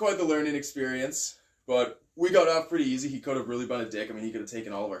was quite the learning experience, but we got off pretty easy. He could have really been a dick. I mean, he could have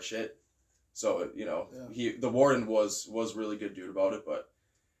taken all of our shit. So, the warden was really good dude about it, but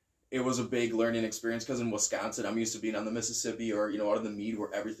it was a big learning experience because in Wisconsin, I'm used to being on the Mississippi or, out of the Mead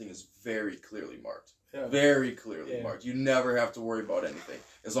where everything is very clearly marked. Yeah. Very clearly marked. You never have to worry about anything.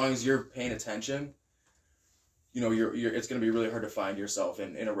 As long as you're paying attention, you're it's going to be really hard to find yourself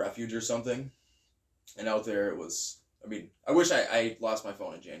in a refuge or something. And out there it was... I mean, I wish I lost my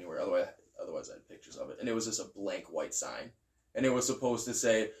phone in January. Otherwise, I had pictures of it. And it was just a blank white sign. And it was supposed to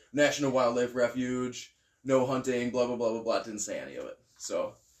say, National Wildlife Refuge, no hunting, blah, blah, blah, blah, blah. It didn't say any of it.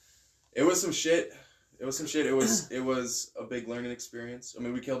 So, it was some shit. It was a big learning experience. I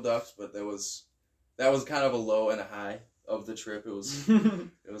mean, we killed ducks, but that was kind of a low and a high of the trip. It was, Oh,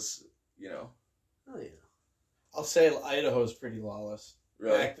 yeah. I'll say Idaho's pretty lawless.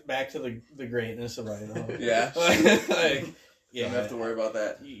 Really? Back to the greatness of Idaho. Yeah. You don't have to worry about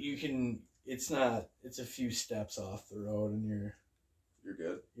that. You can. It's a few steps off the road, and you're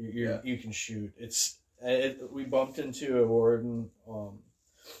good. You can shoot. We bumped into a warden,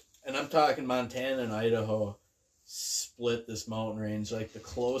 and I'm talking Montana and Idaho split this mountain range. Like the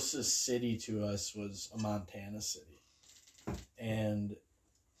closest city to us was a Montana city, and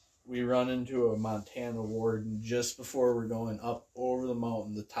we run into a Montana warden just before we're going up over the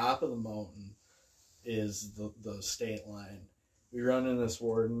mountain. The top of the mountain is the state line. We run into this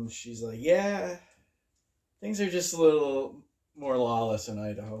warden. She's like, yeah, things are just a little more lawless in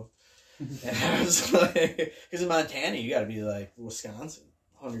Idaho. And I was like, because in Montana, you got to be like Wisconsin,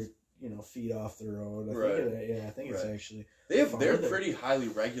 100 feet off the road. I think it's actually... They're pretty highly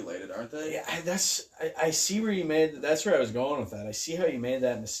regulated, aren't they? Yeah, I see where you made... That's where I was going with that. I see how you made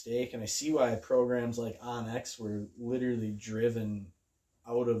that mistake, and I see why programs like OnX were literally driven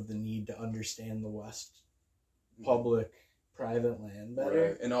out of the need to understand the West public-private land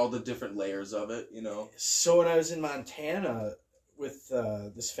better. Right. And all the different layers of it, So when I was in Montana with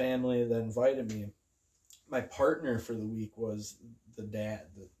this family that invited me, my partner for the week was the dad,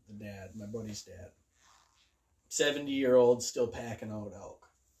 my buddy's dad. 70-year-old still packing out elk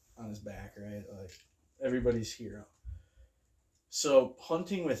on his back, right? Like everybody's hero. So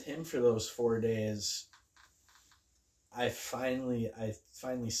hunting with him for those 4 days, I finally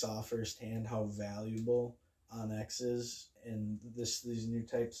saw firsthand how valuable OnX is and these new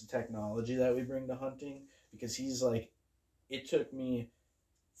types of technology that we bring to hunting, because he's like, it took me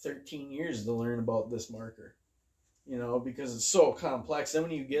 13 years to learn about this marker. Because it's so complex. Then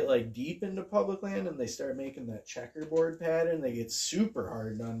when you get like deep into public land and they start making that checkerboard pattern, they get super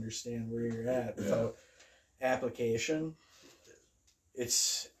hard to understand where you're at without application.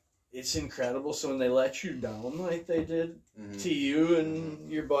 It's incredible. So when they let you down like they did to you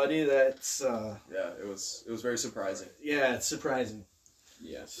and your buddy, that's it was very surprising. Yeah, it's surprising.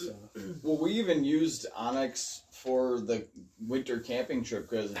 Yes. So. Well, we even used Onyx for the winter camping trip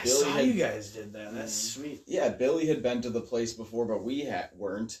because I saw you guys did that. That's sweet. Yeah, Billy had been to the place before, but we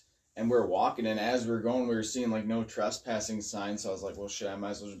weren't. And we were walking, and as we were going, we were seeing like no trespassing signs. So I was like, well, shit, I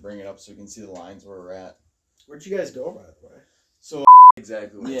might as well just bring it up so we can see the lines where we're at. Where'd you guys go, by the way? So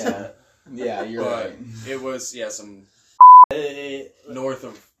exactly. Yeah, you're right. It was some north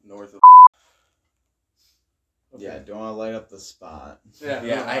of. Okay. Yeah, don't want to light up the spot.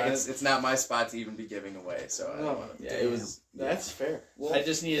 It's not my spot to even be giving away, so I don't want to. Yeah, it was. That's fair. Well, I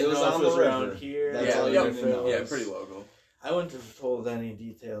just needed to know if it was around here. That's all you need to know. Yeah, pretty local. I wouldn't have told any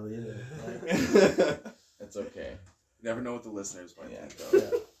detail either. That's okay. You never know what the listeners might think,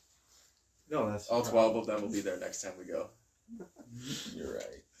 though. No, that's All 12 of them will be there next time we go. You're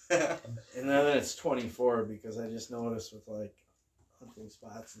right. And then it's 24 because I just noticed with like hunting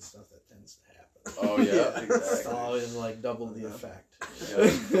spots and stuff that tends to happen. Oh yeah, It's exactly. always like double the effect.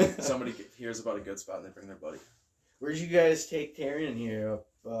 Yeah. Somebody hears about a good spot and they bring their buddy. Where'd you guys take Taryn here up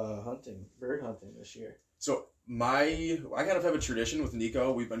hunting, bird hunting this year? So I kind of have a tradition with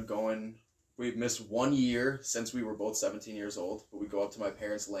Nico. We've been going. We've missed 1 year since we were both 17 years old. But we go up to my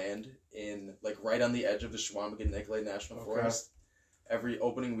parents' land in like right on the edge of the Schwamigan-Nicolay National Forest every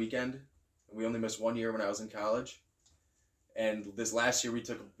opening weekend. We only missed 1 year when I was in college. And this last year we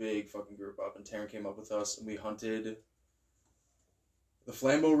took a big fucking group up, and Taryn came up with us, and we hunted the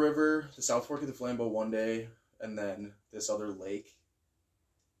Flambeau River, the South Fork of the Flambeau one day, and then this other lake.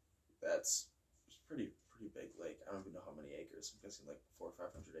 That's pretty big lake. I don't even know how many acres. I'm guessing like 400 or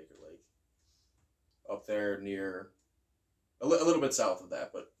 500 acre lake. Up there near a little bit south of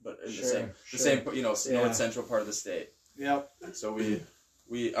that, but in the same north central part of the state. Yep. So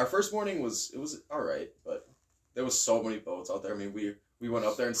we our first morning was all right, but there was so many boats out there. I mean, we went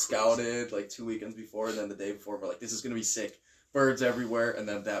up there and scouted like 2 weekends before, and then the day before we're like, this is gonna be sick. Birds everywhere, and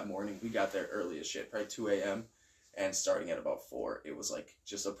then that morning we got there early as shit, probably 2 a.m. And starting at about 4, it was like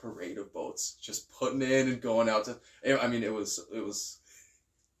just a parade of boats, just putting in and going out to. I mean, it was.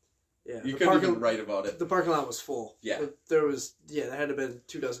 Yeah, you couldn't even write about it. The parking lot was full. Yeah, there had to have been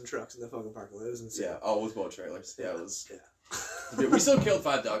 24 trucks in the fucking parking lot. It was insane. Yeah, all with boat trailers. Yeah, it was. Yeah. We still killed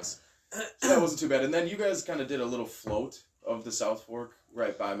 5 ducks. So that wasn't too bad. And then you guys kind of did a little float of the South Fork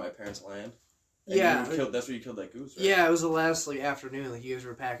right by my parents' land. And that's where you killed that goose, right? Yeah, it was the last afternoon. Like you guys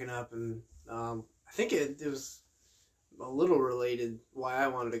were packing up, and I think it was a little related. Why I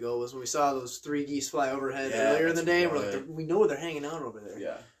wanted to go was when we saw those 3 geese fly overhead earlier in the day. Right. We're like, we know they're hanging out over there.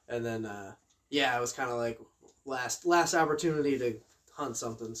 Yeah. And then it was kind of like last opportunity to hunt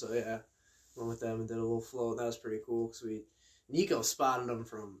something. So yeah, went with them and did a little float. That was pretty cool because Nico spotted them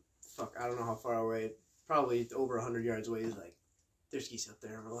from I don't know how far away, probably over 100 yards away. He's like, "There's geese up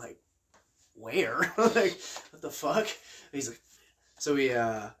there," and we're like, "Where?" Like, what the fuck? And he's like, so we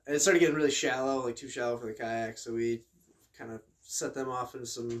and it started getting really shallow, like too shallow for the kayak. So we kind of set them off into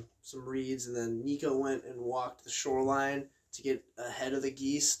some reeds, and then Nico went and walked the shoreline to get ahead of the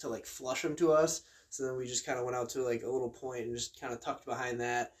geese to like flush them to us. So then we just kind of went out to like a little point and just kind of tucked behind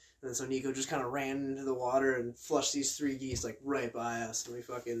that. And then so Nico just kind of ran into the water and flushed these 3 geese like right by us.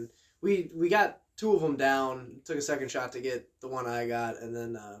 And we got 2 of them down. Took a second shot to get the one I got, and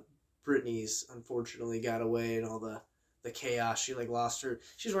then Brittany's unfortunately got away and all the chaos. She like lost her.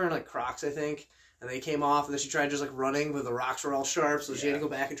 She was wearing like Crocs, I think, and they came off. And then she tried just like running, but the rocks were all sharp, so she had to go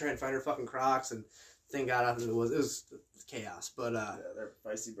back and try and find her fucking Crocs. And the thing got up, and it was chaos. But they're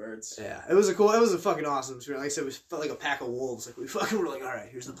feisty birds. Yeah, it was a fucking awesome experience. Like I said, we felt like a pack of wolves. Like we fucking were like, all right,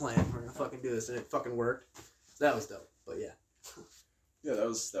 here's the plan. We're gonna fucking do this, and it fucking worked. So that was dope. But yeah. Yeah, that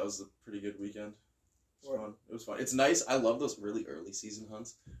was a pretty good weekend. It was fun. It was fun. It's nice. I love those really early season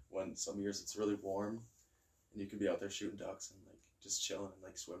hunts when some years it's really warm and you can be out there shooting ducks and like just chilling in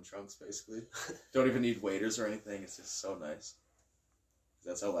like swim trunks basically. Don't even need waders or anything. It's just so nice.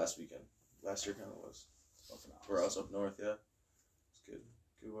 That's how last year kind of was. For us up north, yeah. It's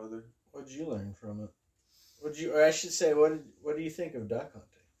good weather. What did you learn from it? Or I should say, what do you think of duck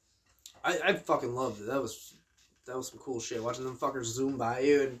hunting? I fucking loved it. That was some cool shit. Watching them fuckers zoom by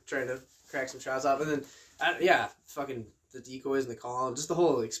you and trying to crack some shots off, and then fucking the decoys and the call, just the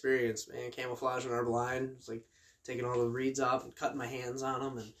whole experience, man. Camouflage in our blind, it's like taking all the reeds off and cutting my hands on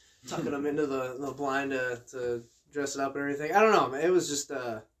them and tucking them into the blind to dress it up and everything. I don't know, man. It was just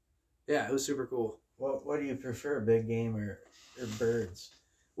it was super cool. What do you prefer, big game or birds?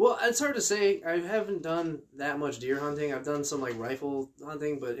 Well, it's hard to say. I haven't done that much deer hunting. I've done some like rifle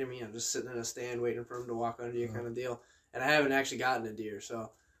hunting, but I mean, I'm just sitting in a stand waiting for them to walk under you kind of deal. And I haven't actually gotten a deer,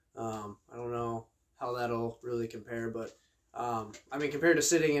 so I don't know how that'll really compare. But I mean, compared to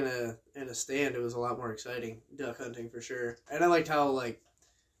sitting in a stand, it was a lot more exciting duck hunting for sure. And I liked how like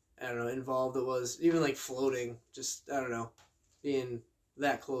involved it was, even like floating. Just I don't know, being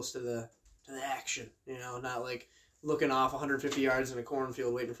that close to the action, not like looking off 150 yards in a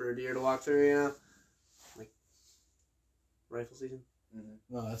cornfield waiting for a deer to walk through, like rifle season.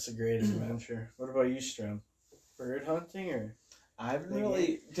 Mm-hmm. No, that's a great adventure. What about you, Strum? Bird hunting or? I haven't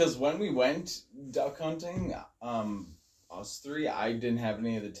really, because when we went duck hunting, us 3, I didn't have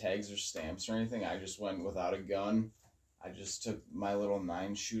any of the tags or stamps or anything. I just went without a gun. I just took my little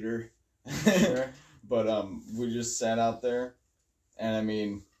 9-shooter. Sure. But we just sat out there, and I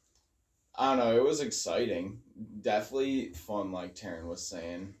mean, I don't know, it was exciting. Definitely fun, like Taryn was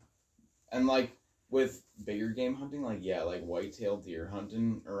saying. And like with bigger game hunting, like whitetail deer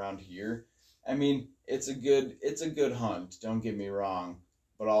hunting around here, I mean, it's a good hunt. Don't get me wrong,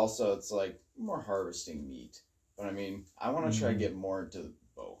 but also it's like more harvesting meat. But I mean, I want to try to get more into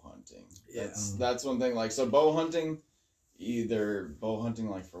bow hunting. Yeah. That's one thing. Like, so bow hunting, either bow hunting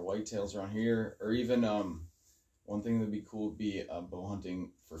like for whitetails around here, or even one thing that'd be cool would be bow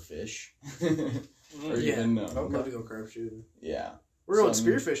hunting for fish, or even I'd love to go carp shooting. Yeah. We're going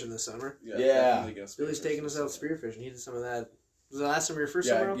spearfishing this summer. Yeah. Billy's taking us out spearfishing. He did some of that. Was it last summer, your first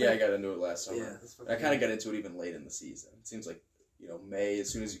yeah, summer? Yeah, I got into it last summer. Yeah, I kind of got into it even late in the season. It seems like, May, as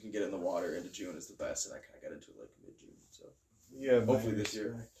soon as you can get in the water, into June is the best, and I kind of got into it like mid-June. So Yeah, hopefully this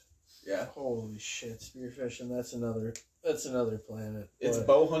year. Yeah. Holy shit, spearfishing, that's another planet. It's But-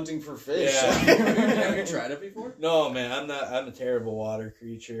 bow hunting for fish. Yeah. Have you tried it before? No, man, I'm a terrible water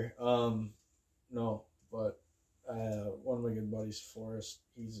creature. No, but one of my good buddies, Forrest,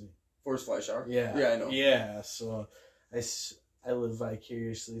 Forest fly shark? yeah. Yeah, I know. Yeah, so I live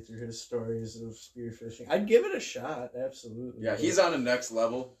vicariously through his stories of spearfishing. I'd give it a shot, absolutely. Yeah, he's on the next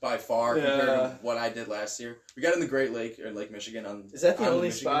level by far compared to what I did last year. We got in the Great Lake, or Lake Michigan. Is that the on only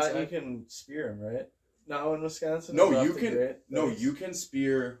Michigan spot side. you can spear him, right? Now in Wisconsin? No, Is off you the can. Great? No, Nice. you can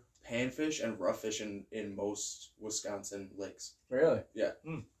spear panfish and rough-fish in most Wisconsin lakes. Really? Yeah.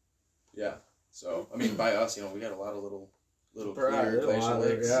 So I mean, by us, we got a lot of little Right, clear glacial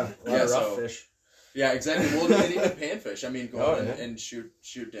lakes. Yeah, a lot of rough fish. Yeah, exactly. Well, and even panfish. I mean, go Oh, out yeah. and shoot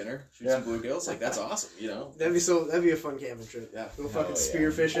dinner, shoot Yeah. some bluegills. Like, that's awesome. That'd be a fun camping trip. Yeah. Go fucking yeah.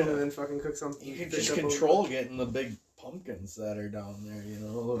 spearfishing and then fucking cook something. You can fish just up over- control getting the big pumpkins that are down there,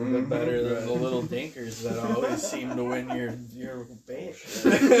 a little bit better than the little dinkers that always seem to win your bait.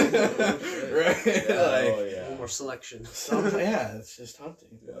 Right? Oh, A yeah. little more selection. Yeah, it's just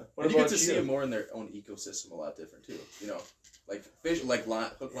hunting. Yeah. What And you get about to see you? them more in their own ecosystem a lot different too. Like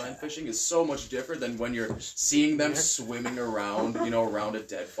hook line fishing is so much different than when you're seeing them swimming around, around a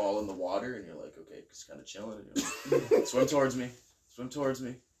deadfall in the water, and you're like, okay, just kind of chilling, and you're like, swim towards me, swim towards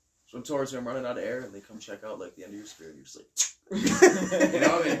me, swim towards me. I'm running out of air, and they come check out like the end of your spear, and you're just like, and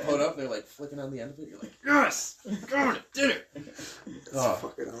they pull it up, and they're like flicking on the end of it. You're like, yes, going to dinner. That's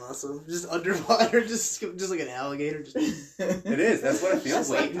fucking awesome. Just underwater, just like an alligator. Just It is. That's what it feels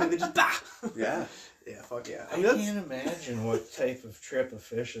like. waiting, and then just bah. Yeah. Yeah, fuck yeah. I can't imagine what type of trip a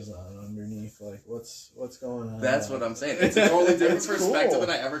fish is on underneath. Like, what's going on? That's what I'm saying. It's a totally different It's perspective cool. than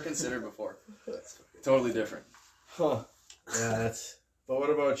I ever considered before. Totally different. Huh. Yeah, that's... But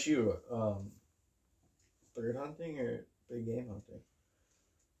what about you? Bird hunting or big game hunting?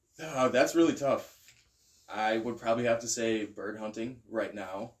 That's really tough. I would probably have to say bird hunting right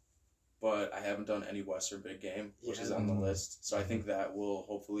now, but I haven't done any western big game, which is on the list. So I think that will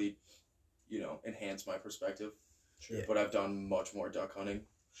hopefully, enhance my perspective. Sure. Yeah. But I've done much more duck hunting,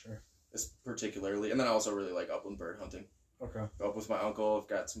 Sure. particularly, and then I also really like upland bird hunting. Okay. Go up with my uncle. I've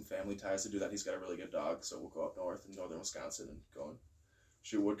got some family ties to do that. He's got a really good dog, so we'll go up north in northern Wisconsin and go and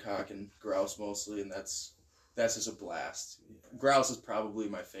shoot woodcock and grouse mostly, and that's just a blast. Grouse is probably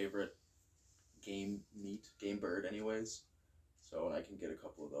my favorite game bird anyways. So when I can get a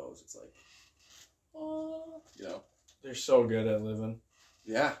couple of those, it's like, They're so good at living.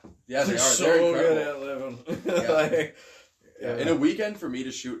 Yeah, they are. They're so They're incredible. good at living. Yeah. Like, Yeah. In a weekend, for me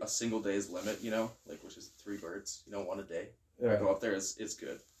to shoot a single day's limit, which is 3 birds, one a day. yeah. I go up there, it's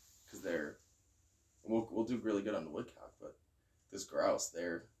good, because we'll do really good on the woodcock, but this grouse,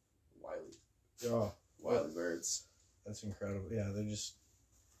 they're wily birds. That's incredible. Yeah, they're just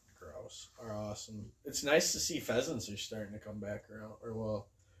grouse are awesome. It's nice to see pheasants are starting to come back around, or well,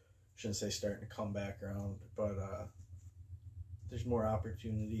 I shouldn't say starting to come back around, but there's more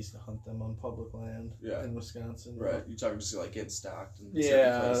opportunities to hunt them on public land in Wisconsin. Right, you talking just like getting stocked and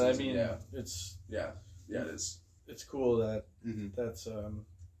I mean, it's it is. It's cool that Mm-hmm. that's an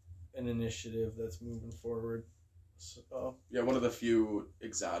initiative that's moving forward. So, one of the few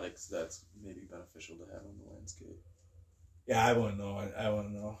exotics that's maybe beneficial to have on the landscape. yeah, I wouldn't know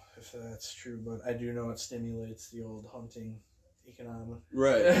if that's true, but I do know it stimulates the old hunting economy.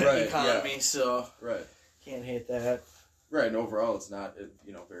 Right, economy. So right, can't hate that. right, and overall, it's not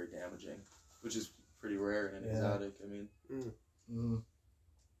very damaging, which is pretty rare in an exotic. I mean,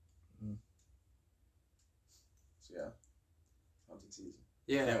 so hunting season.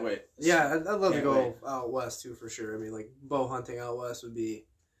 Yeah. Can't wait. Yeah, I'd love to Can't go wait. out west too, for sure. I mean, like bow hunting out west would be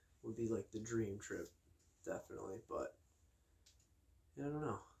like the dream trip, definitely. But I don't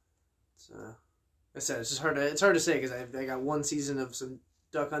know. It's like I said, it's just hard to say because I got one season of some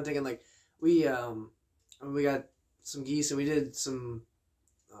duck hunting, and like we got some geese, and we did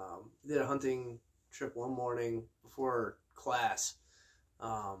a hunting trip one morning before class,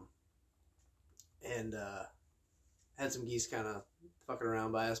 and had some geese kind of fucking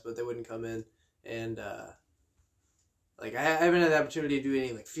around by us, but they wouldn't come in. And like I haven't had the opportunity to do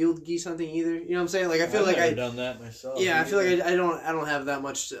any like field geese hunting either. You know what I'm saying? Like I feel I've like never I done that myself. yeah, I feel like I don't have that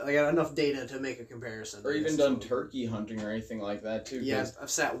much. I got enough data to make a comparison. Or even done turkey hunting or anything like that too. Yeah,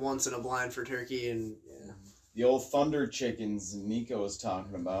 I've sat once in a blind for turkey, and yeah. The old thunder chickens Nico was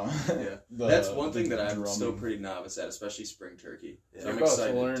talking about. Yeah, that's one thing that I'm still pretty novice at, especially spring turkey. Yeah. So I'm You're about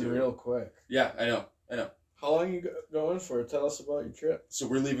excited to learn to real quick. Yeah, I know. How long you going for? Tell us about your trip. So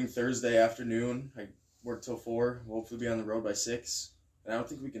we're leaving Thursday afternoon. I work till 4. We'll hopefully be on the road by 6. And I don't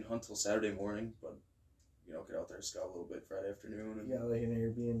think we can hunt till Saturday morning, but get out there, scout a little bit Friday afternoon. And You got like an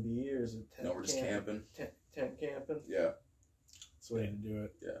Airbnb or is it tent? no, we're just camping. Tent camping. Yeah. That's the way to do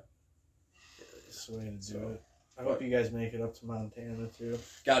it. Yeah. That's the way to do it. I hope you guys make it up to Montana too.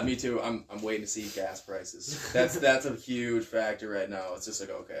 God, me too. I'm waiting to see gas prices. That's a huge factor right now. It's just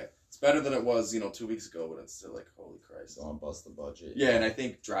like, okay, it's better than it was 2 weeks ago, but it's still like, holy Christ. Don't bust the budget. Yeah, and I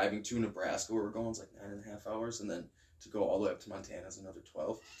think driving to Nebraska where we're going is like 9.5 hours, and then to go all the way up to Montana is another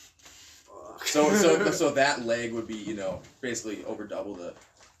 12. Fuck. So that leg would be basically over double the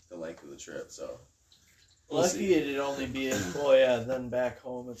length of the trip. So we'll Lucky see. it'd only be then back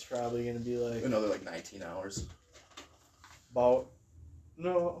home it's probably gonna be like Another like 19 hours. about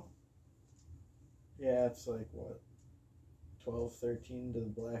yeah, it's like what 12, 13 to the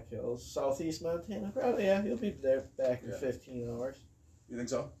Black Hills, southeast Montana. Probably you'll be there back in 15 hours. You think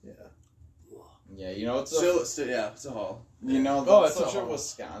so? Yeah. Yeah, it's it's a haul. That's it's a such a haul.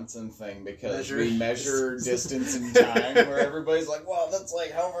 Wisconsin thing because Measure. we measure distance and time where everybody's like, wow, that's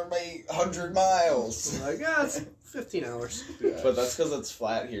like however many 100 miles. Like, yeah, it's 15 hours. But that's because it's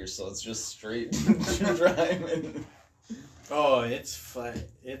flat here, so it's just straight driving. Oh, it's flat.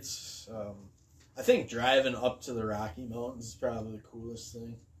 It's I think driving up to the Rocky Mountains is probably the coolest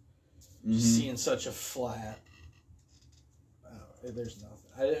thing. Just seeing such a flat. There's nothing.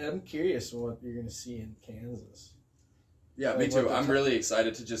 I'm curious what you're gonna see in Kansas. Yeah, me too. I'm really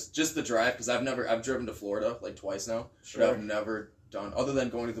excited to just the drive because I've driven to Florida like twice now, but I've never done other than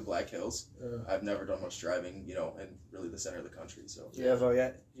going to the Black Hills. I've never done much driving, in really the center of the country. So Do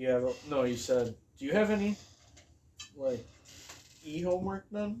you said do you have any like homework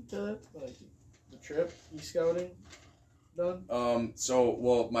done to that? Like the trip, scouting done?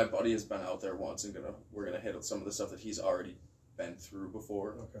 My buddy has been out there once and we're gonna hit some of the stuff that he's already been through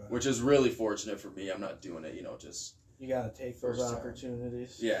before, which is really fortunate for me. I'm not doing it, just. You gotta take those First time.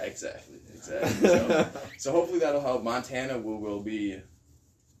 opportunities. Yeah, exactly. So hopefully that'll help. Montana will be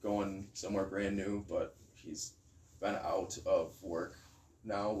going somewhere brand new, but he's been out of work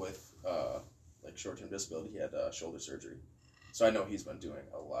now with like short-term disability. He had shoulder surgery, so I know he's been doing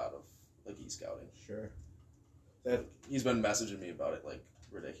a lot of like e-scouting. Sure. He's been messaging me about it like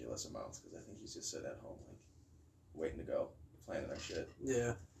ridiculous amounts because I think he's just sitting at home like waiting to go, planning our shit.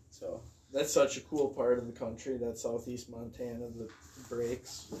 Yeah. So. That's such a cool part of the country, that southeast Montana, the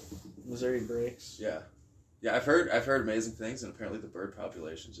breaks, Missouri breaks. Yeah, I've heard amazing things, and apparently the bird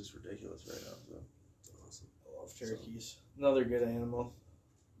population is just ridiculous right now. So. Awesome. I love turkeys. Another good animal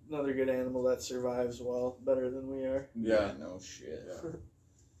that survives well, better than we are. Yeah, no shit.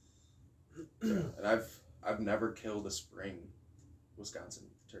 Yeah. And I've never killed a spring Wisconsin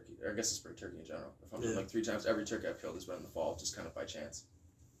turkey, or I guess a spring turkey in general. I've hunted like 3 times. Every turkey I've killed has been in the fall, just kind of by chance.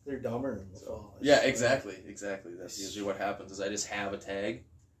 They're dumber in the fall. Yeah, exactly. That's usually what happens. Is I just have a tag,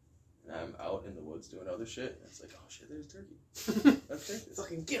 and I'm out in the woods doing other shit. And it's like, oh shit, there's a turkey. Let's take this.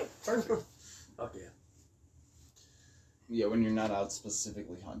 Fucking get him. Fuck yeah. Yeah, when you're not out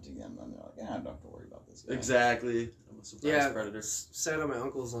specifically hunting them, then they're like, I don't have to worry about this guy. Exactly. I'm a surprise predator. Sat on my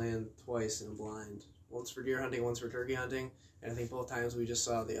uncle's land twice in a blind. Once for deer hunting, once for turkey hunting. And I think both times we just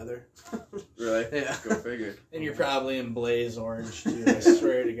saw the other. Really? Yeah. Go figure. And you're probably in blaze orange too. I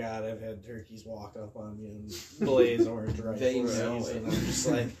swear to God, I've had turkeys walk up on me in blaze orange rifles. They know it. And I'm just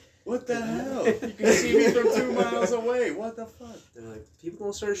like, what the hell? You can see me from 2 miles away. What the fuck? They're like, people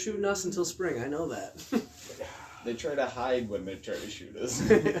don't start shooting us until spring. I know that. They try to hide when they try to shoot us.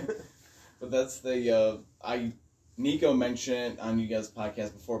 But that's Nico mentioned it on you guys'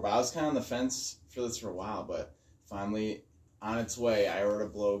 podcast before, but I was kind of on the fence for this for a while, but finally, on its way, I ordered a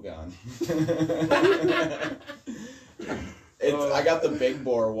blowgun. I got the big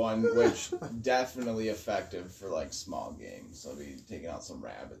bore one, which definitely effective for like small game. So I'll be taking out some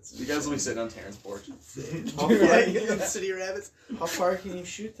rabbits. You guys will be sitting on Terrence's porch. City rabbits. how far can you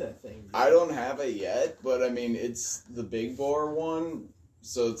shoot that thing? I don't have it yet, but I mean, it's the big bore one,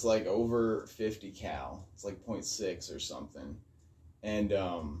 so it's like over 50 cal. It's like 0.6 or something. And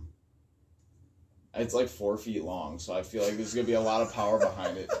it's like 4 feet long, so I feel like there's going to be a lot of power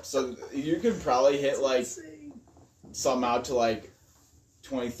behind it. So you could probably hit like something out to like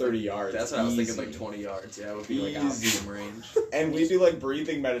 20, 30 yards. That's what I was thinking, Easy. like 20 yards. Yeah, it would be like Easy. optimum range. And we do like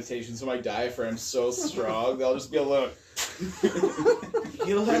breathing meditation, so my diaphragm's so strong, they'll just be able to.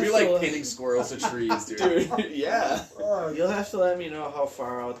 You'll We'd have be to like let- pinning squirrels to trees, dude. Dude, yeah. You'll have to let me know how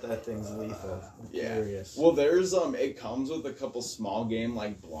far out that thing's lethal. I'm Yeah. curious. Well, there's it comes with a couple small game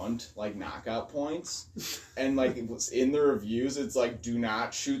like blunt like knockout points, and like in the reviews it's like do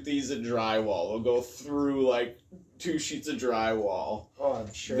not shoot these at drywall. They'll go through like 2 sheets of drywall. Oh,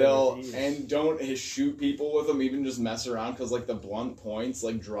 I'm sure. And don't shoot people with them. Even just mess around because like the blunt points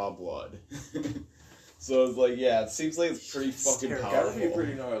like draw blood. So it's like yeah, it seems like it's pretty fucking terrible. powerful. That would be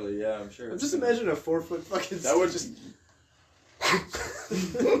pretty gnarly, yeah, I'm sure. I'm just imagining a 4-foot fucking. That would just.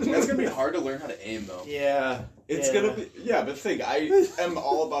 That's gonna be hard to learn how to aim, though. Yeah. It's Yeah. gonna be but think I am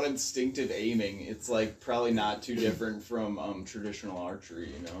all about instinctive aiming. It's like probably not too different from traditional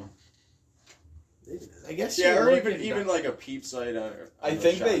archery, you know. I guess. Yeah, you're or looking even like a peep sight on. I a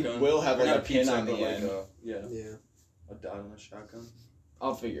think they shotgun. will have Or like not a pin sight, on the but like end. yeah, Yeah. a dot on a shotgun.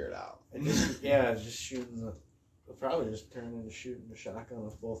 I'll figure it out. Just shooting the. It'll probably just turn into shooting the shotgun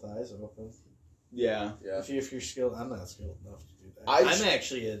with both eyes open. Yeah. Yeah. If you're skilled, I'm not skilled enough to do that. I I'm sh-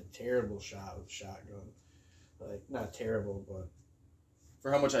 actually a terrible shot with shotgun. Like not terrible, but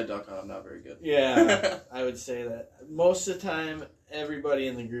For how much I duck hunt, I'm not very good. yeah, I would say that most of the time, everybody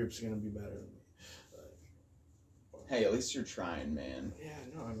in the group's gonna be better than me. Like, Hey, at least you're trying, man. yeah,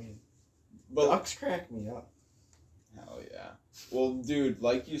 no, I mean, But ducks crack me up. hell yeah. Well, dude,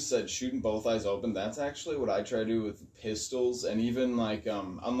 like you said, shooting both eyes open, that's actually what I try to do with pistols, and even like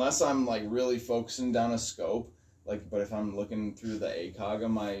unless I'm like really focusing down a scope, like but if I'm looking through the ACOG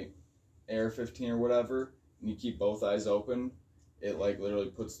on my AR-15 or whatever, and you keep both eyes open, it like literally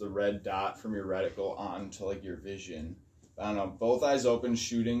puts the red dot from your reticle onto like your vision. I don't know, both eyes open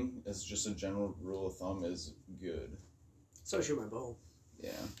shooting as just a general rule of thumb is good. So I shoot my bow.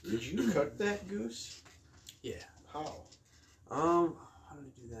 Yeah. Did you cook that goose? Yeah. How? How did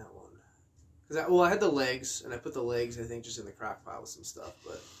I do that one? I had the legs, and I put the legs, I think, just in the crock pot with some stuff,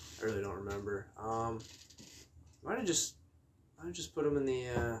 but I really don't remember. Might have just put them in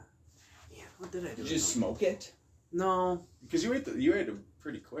the. Yeah, what did I do? Did you smoke it? No. Because you ate them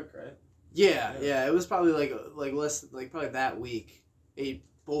pretty quick, right? Yeah. It was probably like less, like probably that week. Ate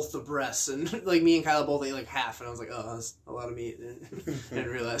both the breasts, and like me and Kyle both ate like half, and I was like, oh, that's a lot of meat. And didn't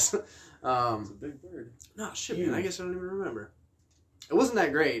realize. It's a big bird. No shit, man. I guess I don't even remember. It wasn't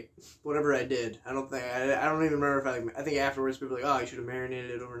that great. Whatever I did, I don't even remember if I think afterwards people were like, oh, you should have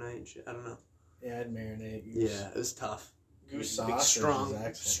marinated it overnight and shit. I don't know. Yeah, I'd marinate goose. Yeah, it was tough. Goose Big, sausage strong, is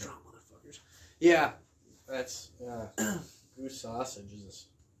excellent. strong motherfuckers. Yeah, That's goose sausage is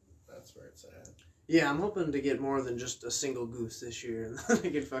that's where it's at. yeah. I'm hoping to get more than just a single goose this year, and then I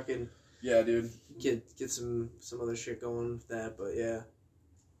could fucking Yeah, dude. get some other shit going with that. But yeah.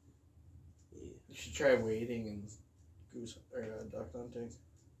 You should try wading and goose or duck hunting.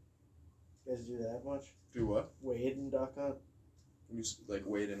 You guys do that much? Do what? Wade and duck hunt? You like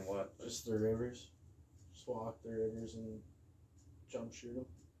wade in what? Just the rivers. Just walk the rivers and jump shoot them.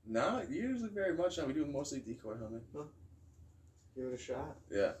 Not usually very much. No, we do mostly decoy hunting. Give it a shot.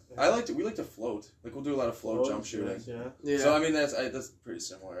 Yeah, we like to float. Like we'll do a lot of float jump shooting. Yeah. Yeah. So I mean that's pretty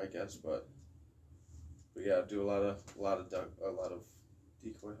similar, I guess. But yeah, do a lot of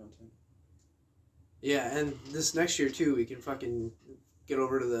decoy hunting. Yeah, and this next year too, we can fucking get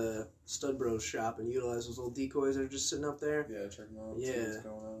over to the Stud Bros shop and utilize those old decoys that are just sitting up there. Yeah, check them out. Yeah. See what's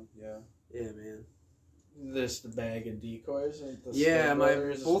going on. Yeah. Yeah, man. The bag of decoys. And the Yeah, Stud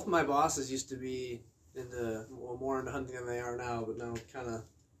Brothers. both my bosses used to be more into hunting than they are now, but now kind of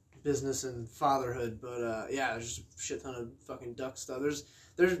business and fatherhood. But yeah, there's just a shit ton of fucking duck stuff.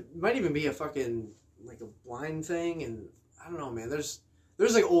 There might even be a fucking like a blind thing, and I don't know, man. There's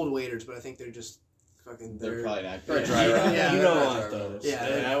like old waders, but I think they're just fucking. They're probably not Probably good. dry rot. Yeah, you they're don't dry want rot. those.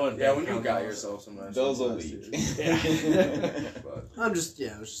 Yeah, I wouldn't. Yeah, when you count got those. yourself sometimes. Those will sometimes, leak. dude. But I was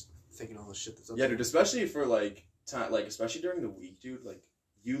just thinking all the shit that's up yeah, there. dude, especially for like time, like especially during the week, dude. Like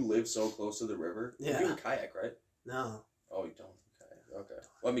you live so close to the river. Yeah. You have a kayak, right? No. Oh, you don't. Kayak. Okay.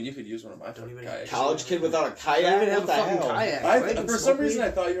 Well, I mean, you could use one of my Don't fucking even- kayaks. College kid without a I don't kayak? even have What a the fucking hell? kayak. I can For some smoke reason, weed.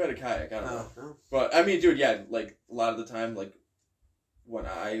 I thought you had a kayak. I don't know. No. But I mean, dude, yeah, like a lot of the time, like when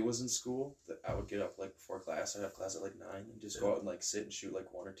I was in school, I would get up like before class. I'd have class at like 9 and just go out and like sit and shoot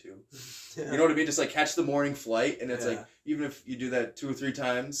like 1 or 2. Yeah. You know what I mean? Just like catch the morning flight, and it's Yeah. like even if you do that 2 or 3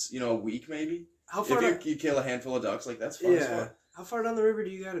 times, you know, a week maybe. How far? If you kill a handful of ducks, like that's fun as Yeah. fuck. How far down the river do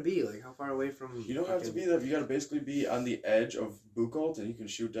you gotta be? Like, how far away from? You don't have to be there. You gotta basically be on the edge of Buchholz, and you can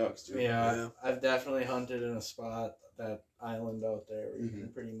shoot ducks, dude. Yeah, Yeah. I've definitely hunted in a spot, that island out there, where you Mhm. can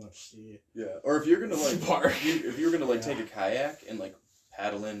pretty much see. Yeah. Or if you're gonna like Park. if you're gonna like Yeah. take a kayak and like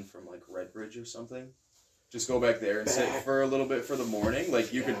paddle in from like Redbridge or something. Just go back there and sit for a little bit for the morning.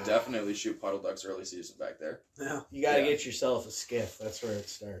 Like you could definitely shoot puddle ducks early season back there. Yeah. You got to get yourself a skiff. That's where it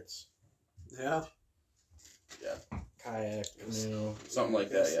starts. Yeah. Yeah. Kayak, canoe. Something like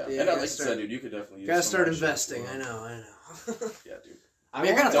that, yeah. Yeah, And like you said, dude, you could definitely use Gotta some start of that shit investing. as I well. know. Yeah, dude. I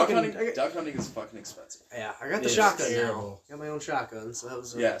mean, I got Duck hunting is fucking expensive. Yeah, I got the It's shotgun terrible. now. Got my own shotgun, so that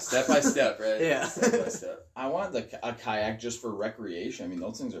was. Yeah, step by step, right? Yeah. Step by step. I want a kayak just for recreation. I mean,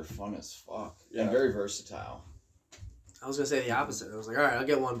 those things are fun as fuck Yeah. and very versatile. I was gonna say the opposite. I was like, all right, I'll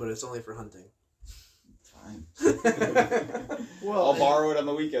get one, but it's only for hunting. Fine. Well, I'll borrow it on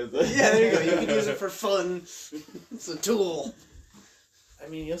the weekends. Yeah, there you go. You can use it for fun. It's a tool. I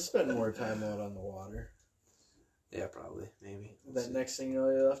mean, you'll spend more time out on the water. Yeah, probably, maybe. That next thing you know,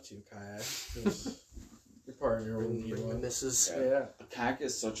 you're off to kayak. 'Cause your partner will Bring need the one. missus. Yeah. A kayak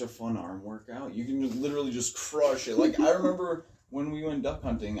is such a fun arm workout. You can literally just crush it. Like, I remember when we went duck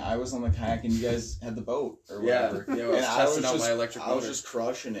hunting, I was on the kayak and you guys had the boat or Yeah, whatever. yeah, I was And testing out my electric I was motor. just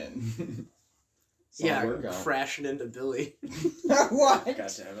crushing it. Yeah, workout. crashing into Billy. What? God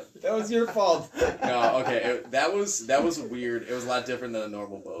damn it. That was your fault. No, okay, that was weird. It was a lot different than a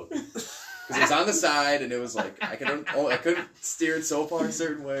normal boat. Because it was on the side, and it was like, I couldn't steer it so far a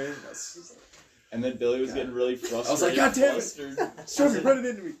certain way. And then Billy was getting really frustrated. I was like, God damn it. Flustered. Trevor, running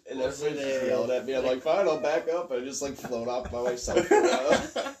into me. And everybody just yelled at me. I'm like, fine, I'll back up. I just like float off by myself for a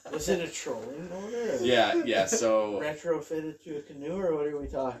while. Was it a trolling motor? Or Yeah, so... retrofitted to a canoe, or what are we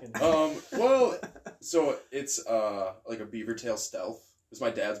talking? Well, so it's like a beaver tail Stealth. It's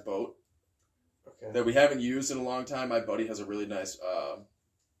my dad's boat Okay. that we haven't used in a long time. My buddy has a really nice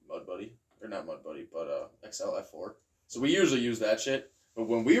Mud Buddy, or not Mud Buddy, but XL F4. So we usually use that shit. But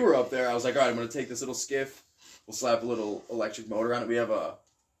when we were up there, I was like, all right, I'm gonna take this little skiff. We'll slap a little electric motor on it. We have a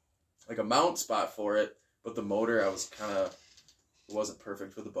mount spot for it, but the motor it wasn't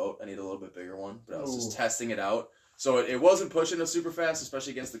perfect for the boat. I need a little bit bigger one, but I was just testing it out. So it wasn't pushing us super fast,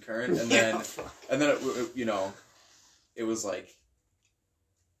 especially against the current. And then, it was like,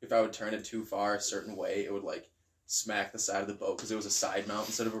 if I would turn it too far a certain way, it would like smack the side of the boat because it was a side mount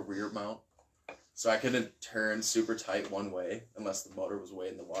instead of a rear mount. So I couldn't turn super tight one way unless the motor was way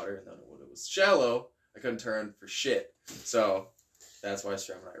in the water. And then when it was shallow, I couldn't turn for shit. So that's why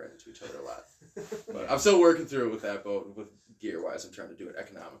Strom and I ran into each other a lot. But I'm still working through it with that boat, with gear-wise. I'm trying to do it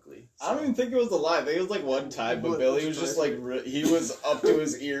economically. So. I don't even think it was a lie. I think it was like one time, but Billy was just like, he was up to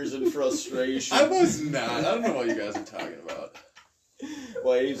his ears in frustration. I was not. I don't know what you guys are talking about.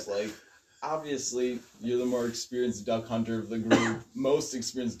 Well, he's like, obviously, you're the more experienced duck hunter of the group, most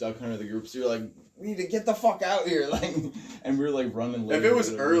experienced duck hunter of the group, so you're like, we need to get the fuck out here, like, and we were like running late. If it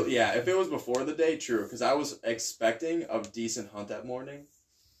was early, yeah, if it was before the day, true, because I was expecting a decent hunt that morning,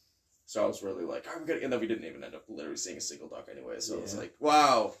 so I was really like, oh, and then we didn't even end up literally seeing a single duck anyway, so it was like,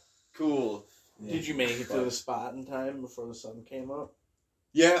 wow, cool. Yeah. Did you make it to the spot in time before the sun came up?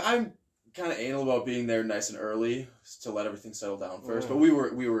 Yeah, I'm kind of anal about being there nice and early to let everything settle down first, but we were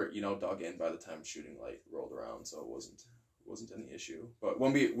dug in by the time shooting light rolled around, so it wasn't any issue. But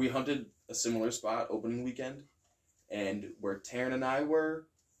when we hunted a similar spot opening weekend, and where Taryn and I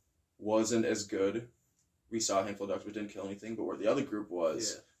wasn't as good. We saw a handful of ducks, but didn't kill anything. But where the other group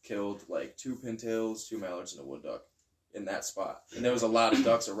killed like 2 pintails, 2 mallards, and a wood duck in that spot. And there was a lot of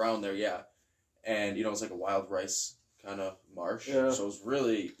ducks around there, yeah. And it was like a wild rice kind of marsh, so it was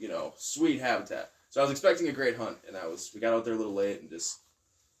really sweet habitat. So I was expecting a great hunt, and we got out there a little late and just.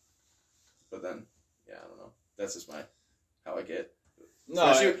 But then, yeah, I don't know. That's just how I get. No,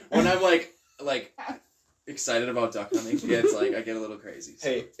 especially when I'm like excited about duck hunting. Yeah, it's like I get a little crazy. So.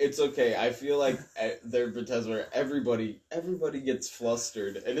 Hey, it's okay. I feel like there are times where everybody gets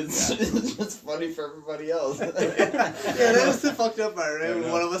flustered, and it's just funny for everybody else. Yeah, that was the fucked up part, right?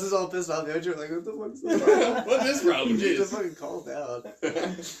 When one of us is all pissed off, the other two are like, what the fuck's the problem? What is problem? You just fucking called out.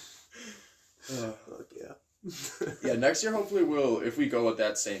 Fuck yeah. Yeah, next year hopefully if we go at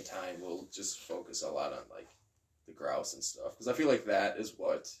that same time, we'll just focus a lot on like the grouse and stuff. Because I feel like that is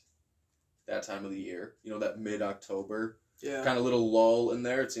that time of the year, that mid-October kind of little lull in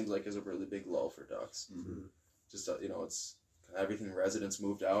there, it seems like is a really big lull for ducks. Mm-hmm. Just, it's kind of everything residents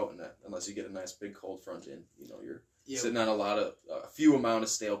moved out, and unless you get a nice big cold front in, you're sitting on a few amount of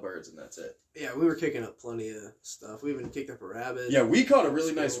stale birds, and that's it. Yeah, we were kicking up plenty of stuff. We even kicked up a rabbit. Yeah, we caught a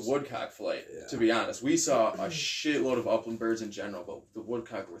really nice woodcock flight, Yeah. to be honest. We saw a shitload of upland birds in general, but the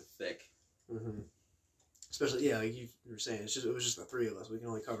woodcock were thick. Mm-hmm. Especially, like you were saying, it was just the three of us. We can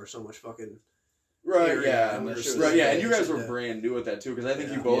only cover so much fucking area. Yeah. And And you guys were brand new at that, too, because I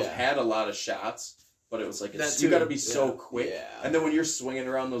think you both had a lot of shots, but it was like, you gotta be so quick. Yeah. And then when you're swinging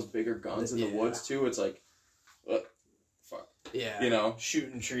around those bigger guns in the woods, too, it's like, fuck. Yeah. You know?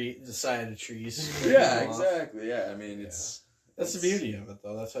 Shooting the side of trees. Yeah, exactly. Yeah, I mean, That's the beauty of it,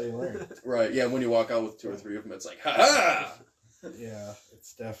 though. That's how you learn. Right, yeah, when you walk out with 2 or 3 of them, it's like, ha-ha! Yeah,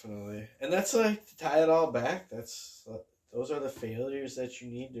 it's definitely, and that's like to tie it all back. Those are the failures that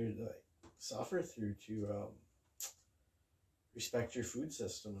you need to like suffer through to respect your food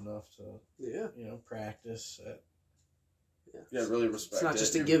system enough to practice it. Yeah, really respect it. It's not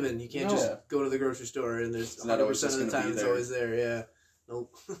just a given. You can't just go to the grocery store and there's 100% of the time it's always there. Yeah.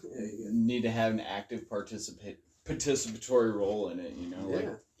 Nope. You need to have an active participatory role in it, you know? Like,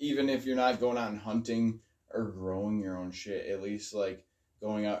 even if you're not going out and hunting or growing your own shit, at least, like,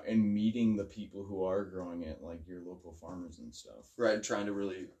 going out and meeting the people who are growing it, like your local farmers and stuff. Right, trying to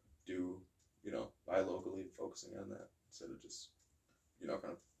really do, buy locally, focusing on that, instead of just,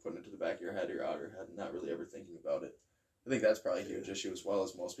 kind of putting it to the back of your head or out of your head and not really ever thinking about it. I think that's probably a huge issue as well,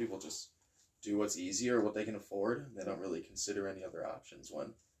 as most people just do what's easier, what they can afford. They don't really consider any other options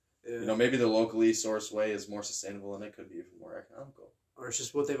when, maybe the locally sourced way is more sustainable and it could be even more economical. Or it's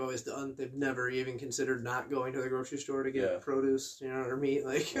just what they've always done. They've never even considered not going to the grocery store to get produce, or meat.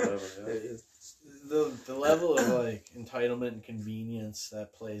 Like, whatever, the level of like entitlement and convenience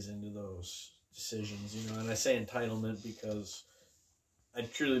that plays into those decisions, and I say entitlement because I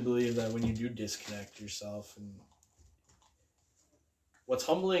truly believe that when you do disconnect yourself, and what's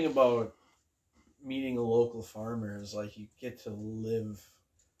humbling about meeting a local farmer is like you get to live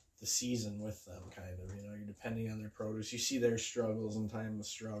the season with them, kind of, you're depending on their produce. You see their struggles and time of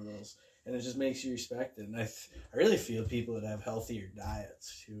struggles, and it just makes you respect it. And I really feel people would have healthier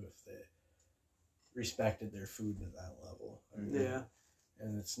diets too if they respected their food to that level. Yeah.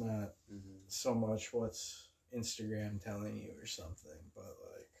 And it's not so much what's Instagram telling you or something, but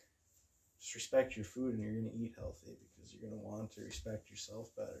like just respect your food and you're going to eat healthy because you're going to want to respect yourself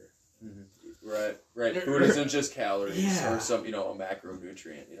better. Right. Food isn't just calories or some, a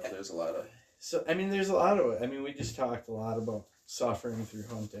macronutrient. There's a lot of... So, there's a lot of it. We just talked a lot about suffering through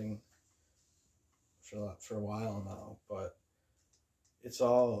hunting for a while now, but it's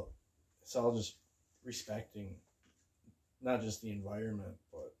all just respecting not just the environment,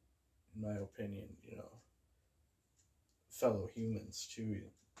 but in my opinion, fellow humans too,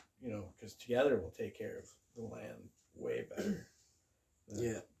 because together we'll take care of the land way better.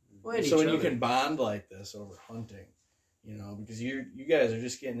 Well, so when you can bond like this over hunting, because you guys are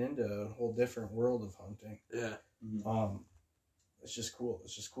just getting into a whole different world of hunting. Yeah. It's just cool.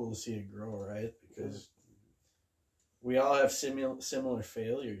 It's just cool to see it grow, right? Because we all have similar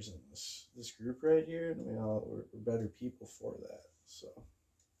failures in this group right here, and we're better people for that. So.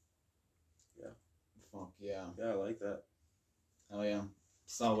 Yeah. Fuck yeah. Yeah, I like that. Hell yeah.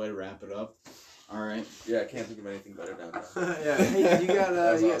 Solid way to wrap it up. All right. Yeah, I can't think of anything better down there. Hey, you got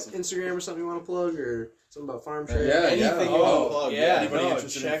awesome. Instagram or something you want to plug, or something about Farm Shed? Anything you want to plug. Anybody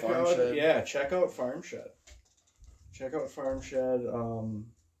interested in Farm Shed? Yeah, check out Farm Shed. Check out Farm Shed. You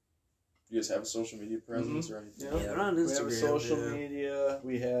guys have a social media presence or anything? Yeah, they're on Instagram. We have a social media.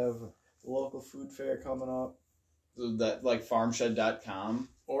 We have a local food fair coming up. So that, like, farmshed.com?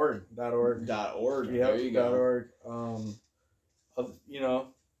 .org. Yep, there you go. .org.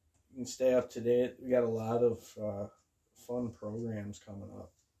 You can stay up to date. We got a lot of fun programs coming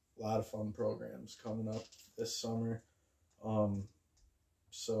up. This summer.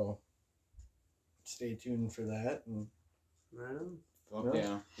 So stay tuned for that. And right on. Fuck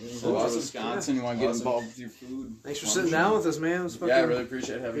yeah. So awesome. Wisconsin, you want to get involved with your food. Thanks for sitting down with us, man. It was fucking, I really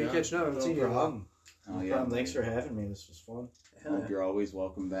appreciate having you on. catching up. No problem. Oh, yeah. Thanks for having me. This was fun. Hope you're always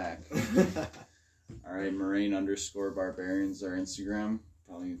welcome back. All right, Moraine_Barbarians, our Instagram.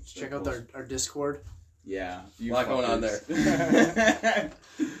 Probably check out our Discord. Yeah. A lot going on there.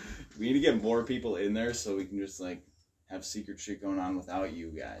 We need to get more people in there so we can just, like, have secret shit going on without you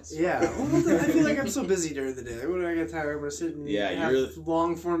guys. Yeah. Well, I feel like I'm so busy during the day. What do I got time? I'm going to sit and have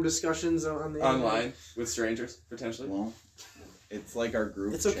long-form discussions on the online with strangers, potentially. Well, it's like our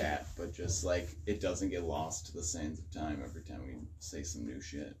group chat, but just, like, it doesn't get lost to the sands of time every time we say some new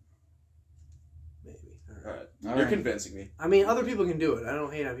shit. Maybe. All right. You're convincing me. Other people can do it. I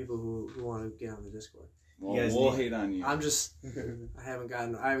don't hate on people who want to get on the Discord. Well, we'll hate on you. I'm just, I haven't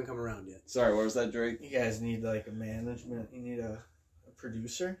come around yet. Sorry, what was that, Drake? You guys need like a management. You need a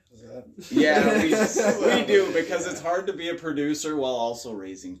producer. Is that? Yeah, we do, because it's hard to be a producer while also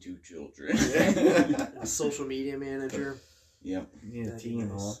raising 2 children. A social media manager. Yep. You need a team,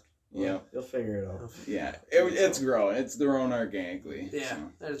 huh? Yeah, you'll figure it out. Yeah, it's growing. It's growing organically. Yeah,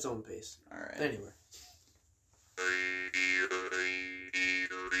 so. at its own pace. All right. Anyway.